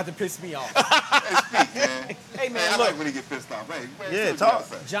 They about to piss me off. Hey, speak, man. Hey man, I look, like when he get pissed off. Hey, man, Yeah, say what talk. you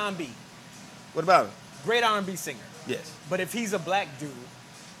gotta say. John B, What about him? great R&B singer. Yes. But if he's a black dude,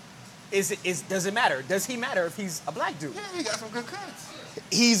 does it matter? Does he matter if he's a black dude? Yeah, he got some good cuts.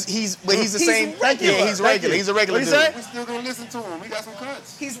 He's the He's same. regular. Yeah, he's Thank regular. you. He's a regular What'd dude. you say? We still gonna listen to him. He got some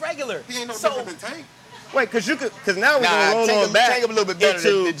cuts. He's regular. He ain't no So different than Tank. Wait, because now we're Nah, gonna roll Tank on back. Tank a little bit better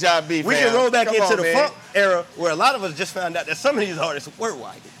into- than John B. We fam. can roll back Come into on, the man. funk era where a lot of us just found out that some of these artists were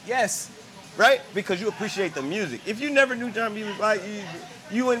white, yes, right? Because you appreciate the music. If you never knew John B was white,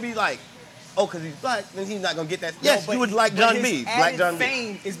 you wouldn't be like, oh, because he's black, then he's not gonna get that. Yes, No, you would like but John his B. added Black John B.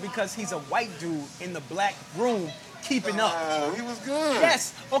 fame is because he's a white dude in the black room keeping up. Oh, he was good.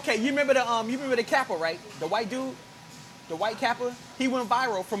 Yes. Okay. You remember the Kappa, right? The white dude, the white Kappa. He went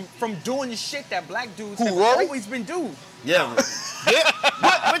viral from doing the shit that black dudes Who, have Rory? always been doing. Yeah. Yeah.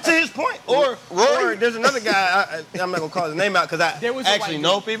 But to his point, or there's another guy. I'm not gonna call his name out because There was a actually white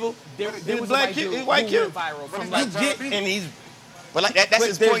know dude. people. There He's was black a white kid- dude he's white who kid. went viral But from he's like not John B. And he's But like that's But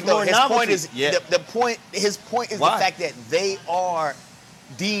his there's point though. more His point novelty. is Yeah. the point. His point is Why? the fact that they are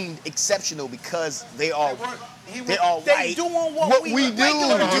deemed exceptional because they are They all They white. doing what we we do,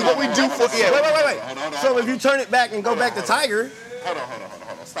 regular do what we do for wait. Hold on, So if you turn it back and go back to Tiger Hold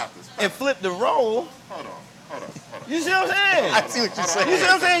on. Stop this. and flip the role, Hold on. you see what I'm saying? I see what you're saying. You see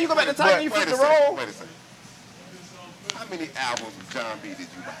what I'm saying? You go back to Tiger and you flip the role. Wait a second. How many albums of John B did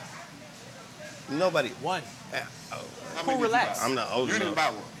you buy? Nobody. one. How many did you relax. buy? I'm not old You didn't enough. buy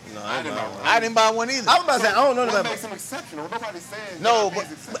one. No, I didn't buy one. I didn't buy one either. I was about to say I don't know What about. makes him exceptional? Nobody's saying No, John but,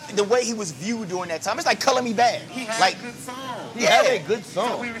 B's but exceptional. the way he was viewed during that time, it's like Color Me Bad. He had Like a good song. He had Yeah. a good So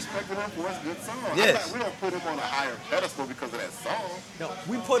song. we respected him for his good song. Yes. We don't put him on a higher pedestal because of that song. No,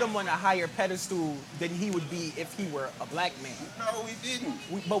 we put him on a higher pedestal than he would be if he were a black man. No, we didn't.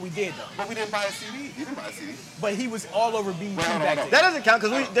 But we did though. But we didn't buy a CD. He didn't buy a CD. But he was all over BET Well, back no. then. That doesn't count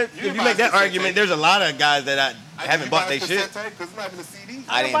because if you make that argument, there's a lot of guys that I haven't bought their shit. Because it's not even a CD.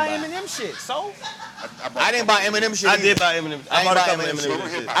 I I didn't buy buy. Eminem shit. So I didn't buy Eminem shit. I either. did buy Eminem. I I bought a ain't couple buy of Eminem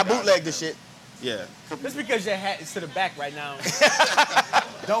Eminem shit. shit. I bootlegged the shit. Yeah. just because your hat is to the back right now,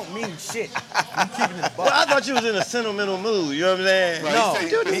 don't mean shit. I'm keeping it Well, I buck. thought you was in a sentimental mood. You know what I'm saying? Right, No. he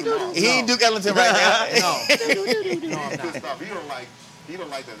said he He ain't Duke Ellington right now. No, He no, I'm not. pissed off. He don't like He don't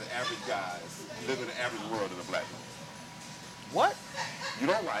like that the average guys live in the average world in a black man. What? You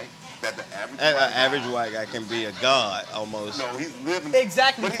don't like that the average An white average guy, white guy can be a god almost. No, he's living.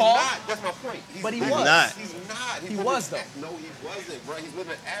 Exactly, but he's Paul. not. That's my point. But he living- was. not. He's not. He's He living was, though. No, he wasn't, bro. He's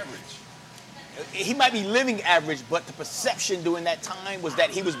living average. He might be living average, but the perception during that time was that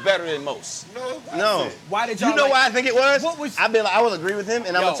he was better than most. No, it wasn't. No. Why did y'all You know like- why I think it was? What was- I will agree with him,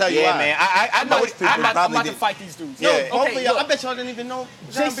 and I'm Yo, gonna tell you Yeah, why. man. I know Most people I'm about probably to did. fight these dudes. No, Yeah. both Okay, of y'all. look. I bet y'all didn't even know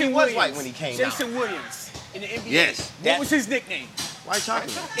John B. Jason was Williams. white when he came out. Jason Williams in the NBA. Yes. What was his nickname? White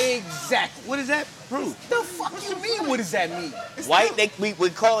chocolate. Exactly. What does that prove? The fuck you mean? What does that mean? White, we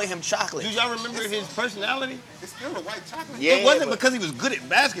calling him chocolate. Do y'all remember his personality? It's still a white chocolate. Yeah, It wasn't but- because he was good at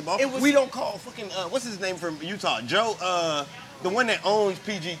basketball. It was- we don't call fucking what's his name from Utah? Joe, the one that owns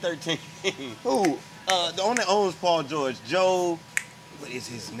PG-13. Who? The one that owns Paul George. Joe, what is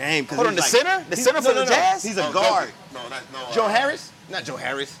his name? 'Cause Hold on, he's the center? The center for the Jazz? He's a guard. No, not no. Joe Harris? Not Joe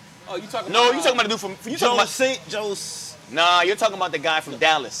Harris. Oh, you talking No, about? you talking about the dude from? You talking Joe about? Saint. Joe. Nah, you're talking about the guy from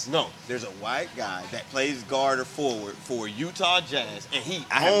Dallas. No, there's a white guy that plays guard or forward for Utah Jazz, and he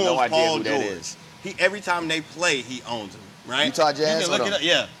I have owns no idea Paul who that George. is. He every time they play, he owns him. Right? Utah Jazz? You can look Hold it on. up.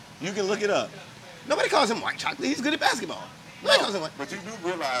 Yeah, you can look it up. Nobody calls him white chocolate. He's good at basketball. Nobody calls him white. But you do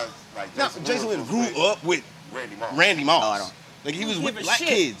realize, like, Now, Jason Williams grew up with Randy Moss. Randy Moss. No, I don't. Like he was Give with a black shit.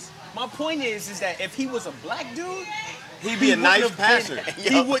 kids. My point is that if he was a black dude, He'd be a nice passer.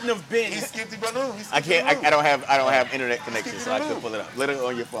 He wouldn't have been. He's Skippy Baloo. I can't. I don't have internet connection, so I couldn't pull it up. Let it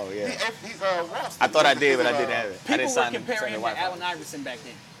on your phone. Yeah. He's Ross. I thought I did, but I didn't have it. I People didn't were sign comparing him to Wi-Fi. Allen Iverson back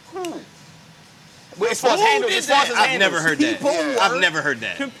then. Well, as far as Who handles, did as far as that? his I've handles. never heard that. People I've were never heard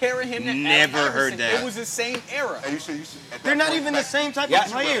that. Comparing him to Never Allen heard Iverson. that. It was the same era. And you should. At They're that not point, even the like, same type Yeah,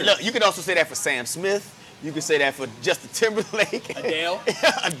 of players. look, you could also say that for Sam Smith. You could say that for Justin Timberlake, Adele.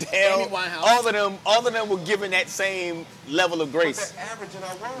 Adele. Amy Winehouse. All of them were given that same level of grace. They're average in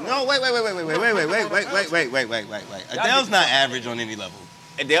our world. No, wait. Adele's not average on any level.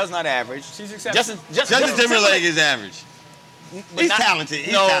 Adele's not average. She's acceptable. Justin Timberlake is average. but He's not- talented.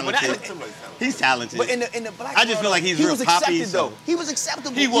 He's no, talented. but not- Timberlake's talented. He's talented. But in the black I just world, feel like he's he real was poppy, accepted so- though. He was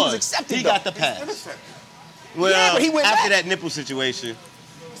acceptable. he was. accepted. He though. got the He's pass. still accepted. Well, Yeah, but he went after back. that nipple situation.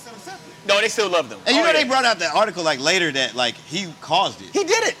 He's still accepted. No, they still loved him. And you Oh, know yeah. they brought out that article like later that like he caused it. He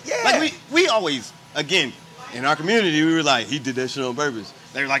did it. Yeah. Like we always, again, in our community, we were like, he did that shit on purpose.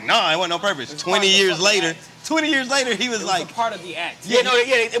 They were like, nah, it wasn't on purpose. 20 years later, he was It was like, a part of the act.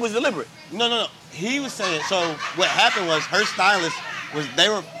 it was deliberate. no. He was saying, so what happened was her stylist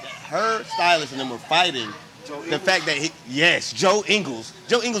and them were fighting the fact that Joe Ingles.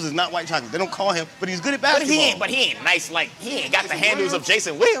 Joe Ingles is not white chocolate. They don't call him, but he's good at But basketball. he ain't nice like he ain't got the handles of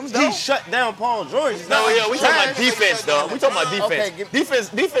Jason Williams though. He shut down Paul George. It's No, not yeah, we talking about trash. defense, though. We talking about defense.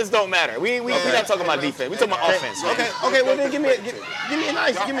 Okay, Defense don't matter. We not talking about defense. We talking about offense. man. Okay. Well then give me a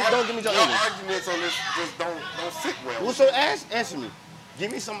nice. Don't give me Joe Your Ingles. arguments on this just don't sit well. Well, so answer me.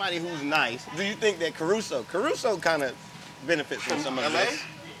 Give me somebody who's nice. Do you think that Caruso kind of benefits from some of LA? this?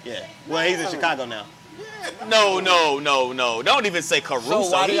 Yeah. Well, he's in Chicago now. No. Don't even say Caruso.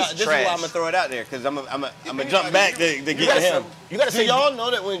 So why do He's y'all, this trash. is why I'm gonna throw it out there because I'm gonna jump back to get gotta him. say- you gotta Do say- y'all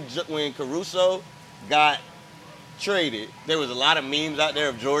know that when Caruso got traded, there was a lot of memes out there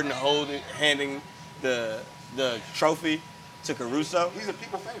of Jordan handing the trophy to Caruso. He's a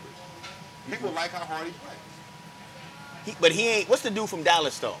people favorite. People like how hard he plays. But he ain't. What's the dude from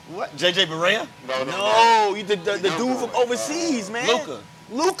Dallas though? What? JJ Barea? No, you the dude from overseas, man. Luka.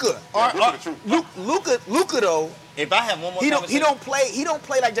 Luka though. If I have one more He conversation, don't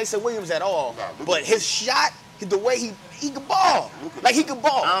play like Jason Williams at all. Nah, Luka- But his shot, the way he could ball, like he could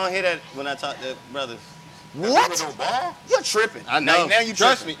ball. I don't hear that when I talk to brothers. Luka What? don't ball? You're tripping. I know. Now you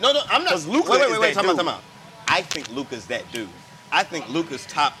Trust tripping. me. No, I'm not. 'Cause Luka wait, is that time dude. out. I think Luka's that dude. I think Luka's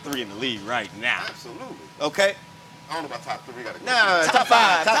top 3 in the league right now. Absolutely. Okay? I don't know about top 3. Gotta go. Nah, top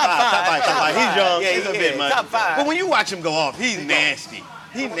five. He's young. Yeah, He's a bit much. top 5. But when you watch him go off, he's nasty.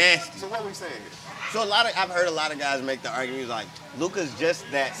 He's nasty. So what are we saying here? So I've heard a lot of guys make the argument like Luka's just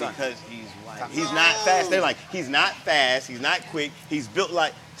that because he's white. He's not fast. They're like, he's not fast. He's not quick. He's built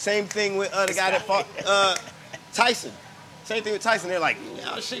like same thing with the guy that fought Tyson. Same thing with Tyson. They're like,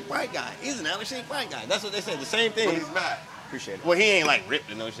 out of shape white guy. He's an out of shape white guy. That's what they said. The same But thing. he's not. Appreciate it. Well, he ain't like ripped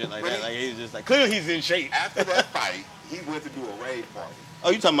and no shit like that. Like he's just like clearly he's in shape. After that fight, he went to do a rave party. Oh,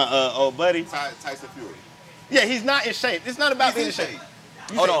 you talking about old buddy? Tyson Fury. Yeah, he's not in shape. It's not about being in He's in shape. shape.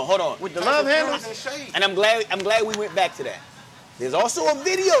 Hold on. With the Tyson love Fury's handles. in shape. And I'm glad we went back to that. There's also a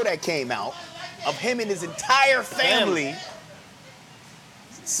video that came out of him and his entire family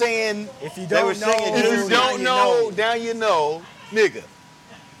saying, If you They were don't know, singing if Juicy. you don't know, now you know, nigga.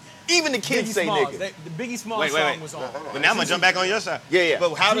 Even the kids Biggie say Smalls. nigga. The Biggie Smalls Wait. song was on. But now I'm gonna jump back on your side. Yeah.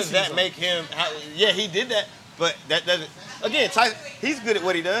 But how does Juicy that was make him? Yeah, he did that. But that doesn't. Again, Tyson, he's good at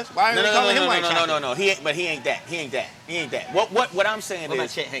what he does. Why are they calling him white chocolate? No. He ain't that. What I'm saying What about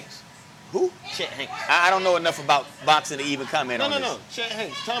is Chet Hanks? who? Chet Hanks. I don't know enough about boxing to even comment on this. No. Chet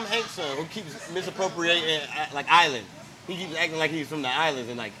Hanks. Tom Hanks' son who keeps misappropriating like island. He keeps acting like he's from the islands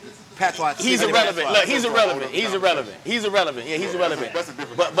and like patois. He's irrelevant. Look, he's irrelevant. Yeah, he's irrelevant. That's a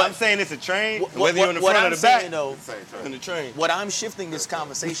different. But I'm saying it's a train. What- Whether you're on the what front I'm or the back, saying, though, Same time. in the train. what I'm shifting this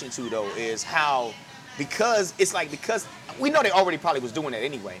conversation to though is how, because we know they already probably was doing that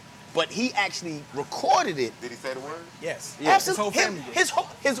anyway, but he actually recorded it. Did he say the word? Yes. Absolutely. His whole family did.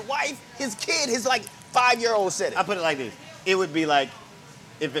 His wife, his kid, his like 5-year-old said it. I put it like this: it would be like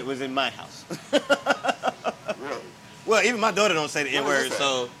if it was in my house. Really? Well, even my daughter don't say the N What does word, it say?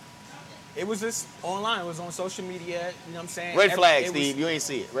 so It was just online. It was on social media. You know what I'm saying? Red flag, it was- Steve. You ain't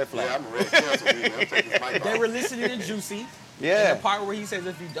see it. Red flag. Yeah, I'm a red cancel. I'm taking this mic They off. were listening to Juicy. Yeah. And the part where he says,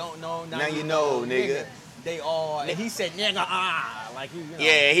 "If you don't know, Now you know, nigga." They all. And he said, "Nigga, like you know."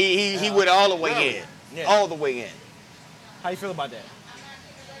 Yeah, he went all the way Really? in. Yeah. All the way in. How you feel about that?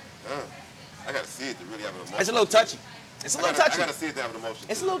 I gotta see it to really have an emotion. It's a little touchy. It's a little I touchy. gotta see it to have an emotion.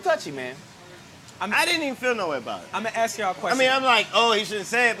 It's a to little touchy, man. I didn't even feel no way about it. I'm gonna ask y'all a I question. mean, I'm like, oh, he shouldn't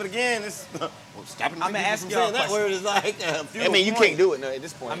say it, but again, it's well, stopping. I'ma ask from y'all a saying that question. word is like a few I mean, you points. can't do it no, at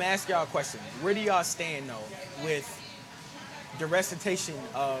this point. I'm gonna ask y'all a question. Where do y'all stand though with the recitation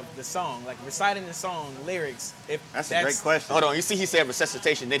of the song, like reciting the song lyrics? If That's a great question. Hold on, you see he said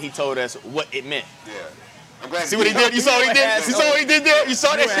resuscitation, then he told us what it meant. Yeah. I'm glad See what he did? You saw what he did? You saw what he did there? You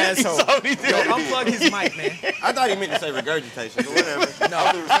saw You that an shit? You asshole. saw what he did? Yo, unplug his mic, man. I thought he meant to say regurgitation, but whatever.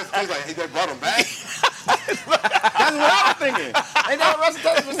 I was like, he just brought him back. That's what I was thinking. Ain't that what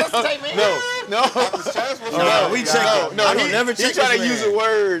resuscitate mean? No, we check it. No, I don't he, never he check tried to this use man. a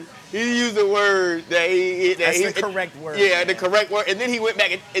word. He used a word that he That's the correct word. Yeah, the correct word, and then he went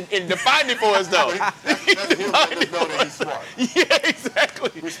back and defined it for us though. That's him letting us know that he's smart. Yeah,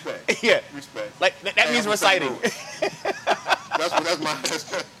 exactly. Respect. Yeah, Respect. like that means reciting. That's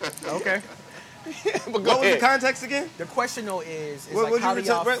my. Okay. But go What was the ahead. context again? The question though is What like, how do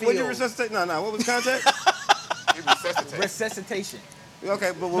y'all would you feel? resuscitate? No. What was the context? He resuscitated. Resuscitation.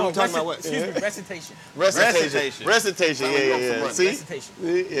 Okay, but what No, we talking about? What? Excuse me, recitation. Recitation. Recitation. Like when you go Yeah. for See? Recitation.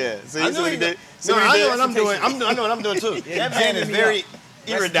 Yeah. See I what know he he did? did. See No, what I he know did? what I'm doing. I know what I'm doing too. Yeah, That man is jamming me very up.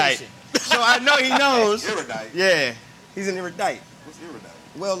 erudite. Recitation. So I know he knows. Erudite. Yeah, he's an erudite. What's erudite?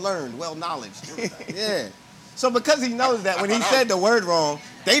 Well learned, well knowledged. Yeah. So because he knows that when he said the word wrong,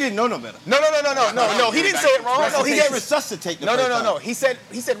 they didn't know no better. No. He didn't say it wrong. No, He he said said resuscitate the No. first time. He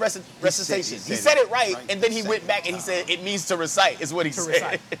said recitation. he He said said it it right, right. and then he He went said back and he said it means to recite. Is what he To said.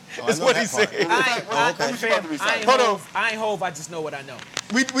 recite. That's know what that he part. said. I ain't Hold on. hove. I ain't hove. I just know what I know.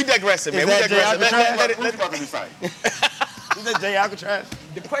 We digressing, man. Is We that Jay digressing. Alcatraz? Who's about to recite? Is that Jay Alcatraz?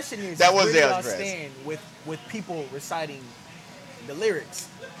 The question is, That was where do Jay y'all Alcatraz. stand with people reciting the lyrics?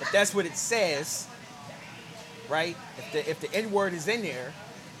 If that's what it says, right? If the N word is in there,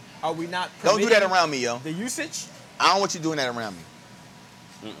 are we not Don't do that permitting around me, yo. the usage? I don't want you doing that around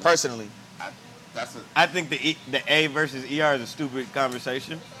me. Personally. That's a. I think the A versus ER is a stupid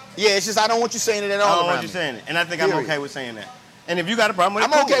conversation. Yeah, it's just I don't want you saying it at I all don't around want you me. saying it, and I think I'm Period. okay with saying that. And if you got a problem with it,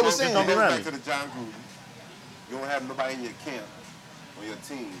 I'm cool. okay with Just saying don't be that. around Back me. to the John Gruden. You don't have nobody in your camp or your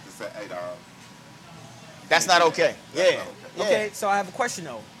team to say, "Hey, dog." That's not okay. That's Yeah. not okay. Yeah. Okay, so I have a question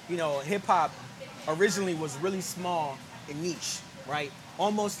though. You know, hip hop originally was really small and niche, right?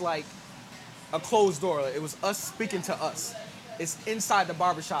 Almost like a closed door. It was us speaking to us. It's inside the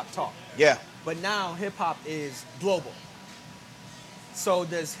barbershop talk. Yeah. But now hip hop is global. So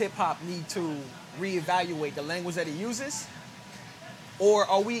does hip hop need to reevaluate the language that it uses? Or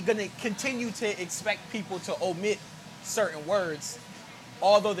are we gonna continue to expect people to omit certain words,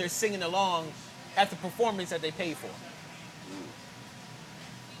 although they're singing along at the performance that they paid for?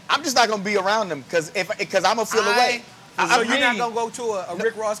 I'm just not gonna be around them because I'm gonna feel away. So you're not gonna go to a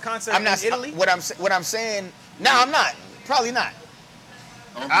Rick Ross concert I'm not in Italy? What I'm saying. No, I'm not. Probably not.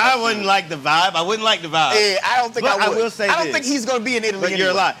 I wouldn't like the vibe. I wouldn't like the vibe. Yeah, I don't think But I would. I will say I don't this. think he's gonna be in Italy. But you're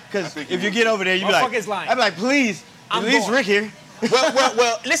a anyway. lie. Because I think if he you would. get over there, you be like, Motherfucker's lying. I'd be like, please, I'm at least going. Rick here.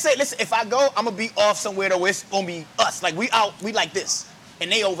 Well, listen. If I go, I'm gonna be off somewhere though. It's gonna be us. Like we like this, and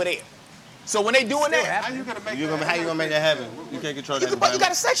they over there. So when they doing that, How you gonna make How you gonna make that happen? You can't control that you got a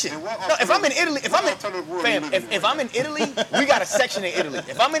environment. section. And what No, if I'm in alternative- Italy, what alternative world you fam, living in if right I'm in Italy, we got a section in Italy.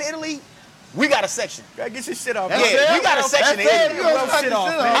 If I'm in Italy, we got a section. Gotta get your shit off. That's Yeah, it. we got a section in That's it. Italy. You gonna Rub fuck shit the off,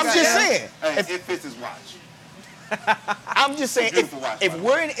 shit man. I'm just saying. Hey, it fits his watch. I'm just saying. Beautiful watch, If by the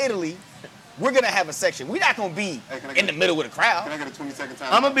we're in Italy, we're gonna have a section. We're not gonna be Hey, can I in the middle with a crowd. Can I get a 20-second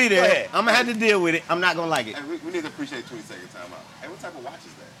time? I'm gonna be Go there. ahead. I'm gonna have to deal with it. I'm not gonna like it. Hey, we need to appreciate 20-second timeout. Hey, what type of watch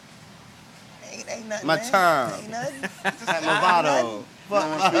is that? Ain't nothing. My man. time. Ain't nothing. At Lovato.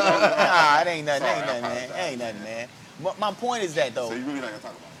 Nah, it ain't nothing. Ain't nothing, man. Ain't nothing, man. But my point is that though, So you really not gonna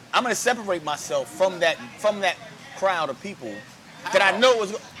talk about it? I'm gonna separate myself from that crowd of people that I know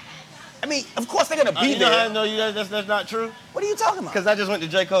was. I mean, of course they're gonna be You know how I there. know you that's not true? What are you talking about? Because I just went to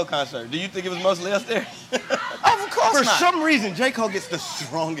J. Cole concert. Do you think it was mostly us there? Of course For not. some reason, J. Cole gets the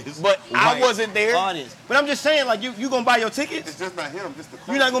strongest. But I white wasn't there. audience. But I'm just saying, like, you gonna buy your tickets? It's just not him, just the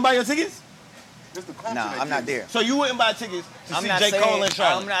culture. You're not gonna buy your tickets? Just the culture. Nah, that I'm not gives. there. So you wouldn't buy tickets to I'm see not J. saying, Cole in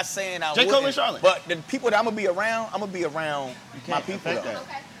Charlotte? I'm not saying I J. Cole wouldn't, in Charlotte. But the people that I'm gonna be around my You people can't though. take that.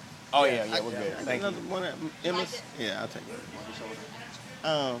 Okay. Oh yeah, we're good. Thank you. Another one at Emma's? Yeah, I'll take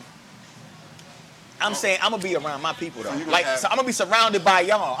it. I'm saying I'm gonna be around my people though. So you gonna Like, have- so I'm gonna be surrounded by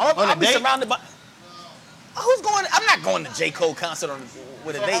y'all. I'm On a gonna be date? surrounded by. Who's going? I'm not going to J. Cole concert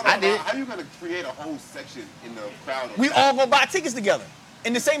with a So date. how are you gonna create a whole section in the crowd? Of We that? all gonna buy tickets together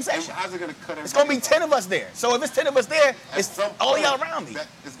in the same And section. how's it gonna cut? It's gonna be 10 of us there. So if it's 10 of us there, At it's some all point, y'all around me. That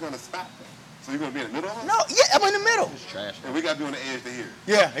is gonna stop them. So you're gonna be in the middle of us? No, yeah, I'm in the middle. Trash. And we gotta be on the edge to hear it.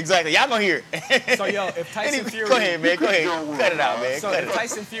 Yeah, exactly. Y'all gonna hear it. So, yo, if Tyson Anyway, Fury- go ahead, man. Go Your ahead. world, Cut it out, bro. man. So Cut if it out.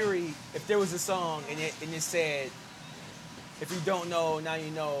 Tyson Fury, if there was a song and it said, if you don't know, now you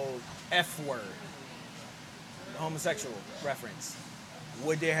know, F word, homosexual reference,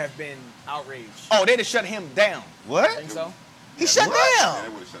 would there have been outrage? Oh, they'd have shut him down. What? Think so? He shut Yeah, down. they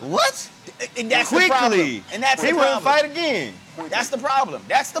would've shut it. What? And that's the problem. Quickly. And that's He the wouldn't problem. fight again. That's the problem.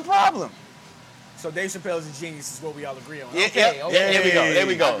 That's the problem. So Dave Chappelle's a genius is what we all agree on. Yeah, Okay, yeah, okay. yeah, there we go. There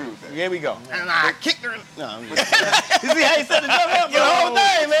we I go. agree with that. There we go. And I kicked her. No, I'm just you see how he set the jump up for the whole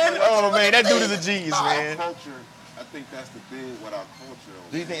thing, man? Oh man, that dude is a genius, Our man. culture, I think that's the thing with our culture.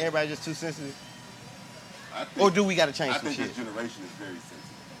 Do you think everybody's just too sensitive? I think, Or do we gotta change I some think shit? this generation is very sensitive.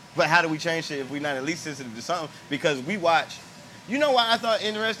 But how do we change shit if we're not at least sensitive to something? Because we watch. You know why I thought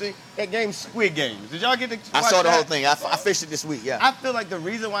interesting? That game Squid Games. Did y'all get to watch I saw the that? whole thing. I fished it this week. Yeah. I feel like the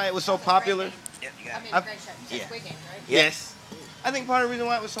reason why it was so popular. I mean, I've- great show. You said yeah. Squid Games, right? Yes. I think part of the reason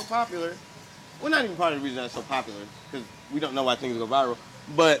why it was so popular. Well, not even part of the reason it's so popular, because we don't know why things go viral.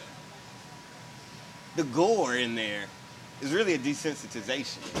 But the gore in there is really a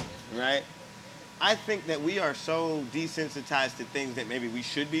desensitization, right? I think that we are so desensitized to things that maybe we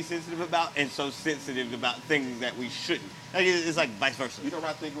should be sensitive about, and so sensitive about things that we shouldn't. Like, it's like vice versa. You know why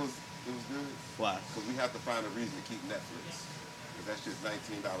I think it was good? Why? Because we have to find a reason to keep Netflix. Because that's just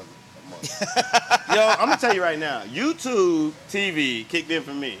 $19 a month. Yo, I'm gonna tell you right now, YouTube TV kicked in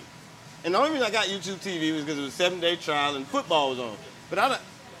for me. And the only reason I got YouTube TV was because it was a 7-day trial and football was on. But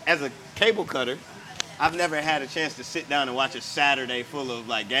as a cable cutter, I've never had a chance to sit down and watch a Saturday full of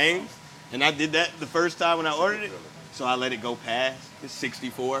like games. And I did that the first time when I ordered it. So I let it go past. It's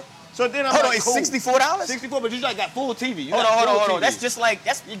 64. So then I'm Hold on, like, it's cool. $64? 64, but you like got full TV. You Hold got on, full hold on. TV. That's just like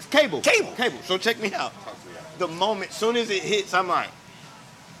that's It's cable. Cable. So check me out. The moment, soon as it hits, I'm like,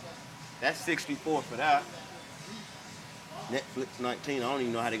 that's 64 for that. Netflix 19. I don't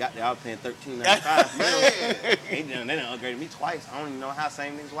even know how they got there. I was paying $13.95. Man! They done upgraded me twice. I don't even know how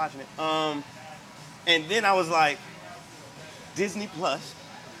same niggas watching it. And then I was like, Disney Plus.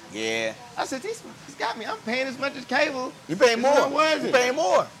 yeah. I said, this got me. I'm paying as much as cable. You paying This more? is what it was. You paying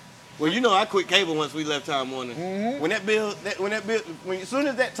more? Well, you know, I quit cable once we left Time Warner. When as soon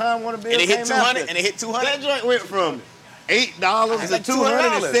as that Time Warner bill And it came hit 200. after, And it hit 200. that joint went from $8 It's to like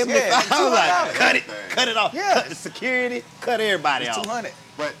 $275. Yeah, I was like, $200. cut it off. Yeah. Cut the security, cut everybody It's off. 200.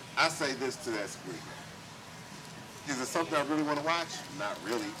 But I say this to that Squid Game. Is it something I really want to watch? Not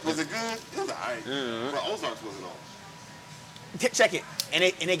really. Was it good? It was alright. But Ozarks wasn't on. Check it. And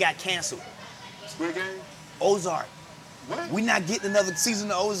it got canceled. Squid Game? Ozark. What? We not getting another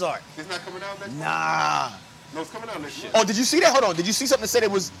season of Ozark. It's not coming out next month? Nah. No, it's coming out next year. Oh, did you see that? Hold on. Did you see something that said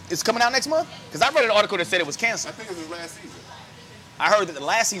it's coming out next month? Because I read an article that said it was I canceled. think it's his last season. I heard that the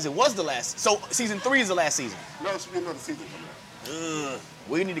last season was the last. So season 3 is the last season. No, it should be another season coming out.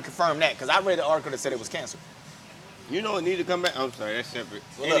 We need to confirm that because I read an article that said it was canceled. You know what need to come back? I'm sorry, that's separate.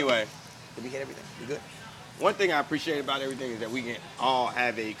 Well, look. Anyway, Did we get everything? We good? one thing I appreciate about everything is that we can all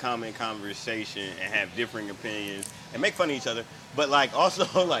have a common conversation and have differing opinions and make fun of each other, but like also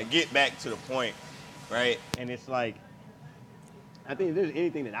like get back to the point, right? And it's like, I think if there's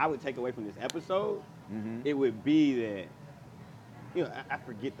anything that I would take away from this episode, it would be that, you know, I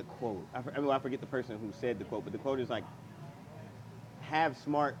forget the quote. I forget the person who said the quote, but the quote is like, have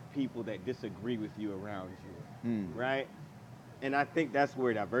smart people that disagree with you around you, right? And I think that's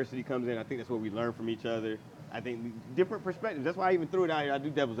where diversity comes in. I think that's where we learn from each other. I think different perspectives. That's why I even threw it out here. I do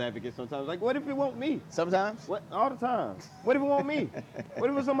devil's advocate sometimes. Like, what if it won't me? Sometimes. What? All the time. What if it won't me? What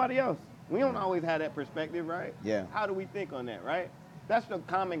if it's somebody else? We don't always have that perspective, right? Yeah. How do we think on that, right? That's the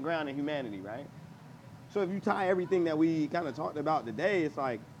common ground in humanity, right? So if you tie everything that we kind of talked about today, it's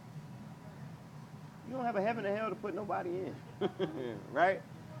like, you don't have a heaven and hell to put nobody in, right?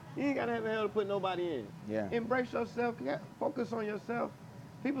 You ain't got a heaven and hell to put nobody in. Yeah. Embrace yourself, focus on yourself.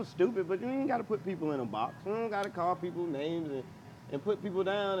 People stupid, but you ain't got to put people in a box. You don't got to call people names and put people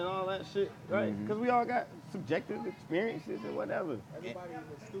down and all that shit, right? Because we all got subjective experiences and whatever. Everybody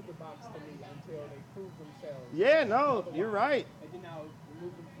is a stupid box to me until they prove themselves. Yeah, no, you're right. And then I'll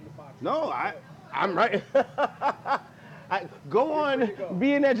remove them from the box. No, I'm right. Go on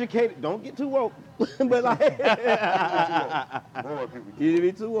being educated. Don't get too woke. But like, More people. you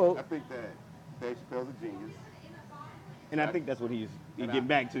be too woke. I think that Dave Chappelle's a genius. And I think that's what he's getting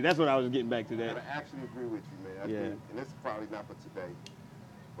back to. That's what I was getting back to. And That. I actually agree with you, man. I Yeah. think, and this is probably not for today,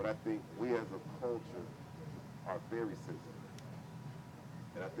 but I think we as a culture are very sensitive.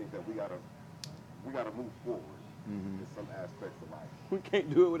 And I think that we gotta move forward in some aspects of life. We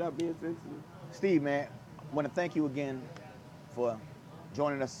can't do it without being sensitive. Steve, man, I want to thank you again for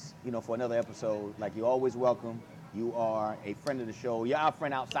joining us, for another episode. Like, you're always welcome. You are a friend of the show. You're our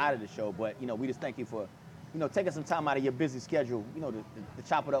friend outside of the show, but, we just thank you for, taking some time out of your busy schedule, to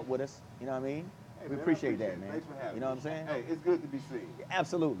chop it up with us. You know what I mean? Hey, We man, I appreciate that, it. man. Thanks for having You know what I'm me. saying? Hey, it's good to be seen.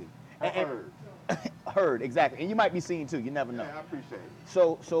 Absolutely. I heard. Heard, exactly. And you might be seen too. You never know. Yeah, I appreciate it.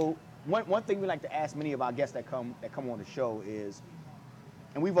 So one thing we like to ask many of our guests that come on the show is,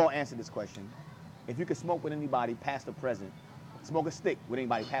 and we've all answered this question, if you could smoke with anybody past or present, smoke a stick with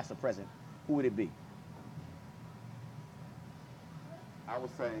anybody past or present, who would it be? I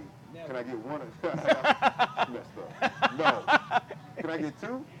would say, can I get one? Messed up. No. Can I get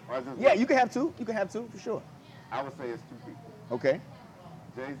two? Or is it Yeah, one? you can have two. You can have two for sure. I would say it's two people. Okay.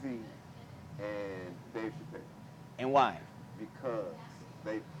 Jay-Z and Dave Chappelle. And why? Because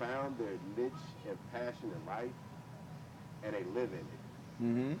they found their niche and passion in life, and they live in it.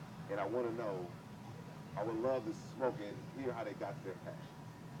 Mm-hmm. And I want to know, I would love to smoke and hear how they got to their passion.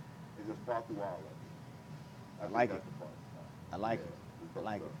 They just fought through all of it. like think it. that's the part. I like Yeah, it. it's I dope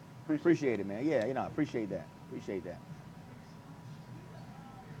like stuff. it. Appreciate it, man. Yeah, I appreciate that. Appreciate that.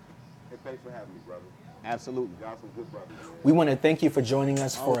 Hey, thanks for having me, brother. Absolutely. Y'all some good brothers, man. We want to thank you for joining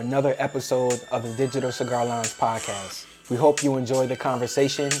us for another episode of the Digital Cigar Lounge podcast. We hope you enjoyed the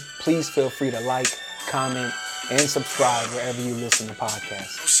conversation. Please feel free to like, comment, and subscribe wherever you listen to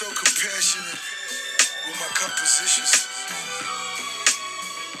podcasts. I'm so compassionate with my compositions.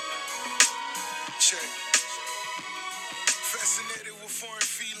 Check. Fascinated with foreign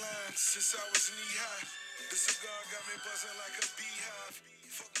felines since I was knee high. The cigar got me buzzing like a beehive.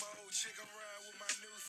 Fuck my old chick, I'm riding with my new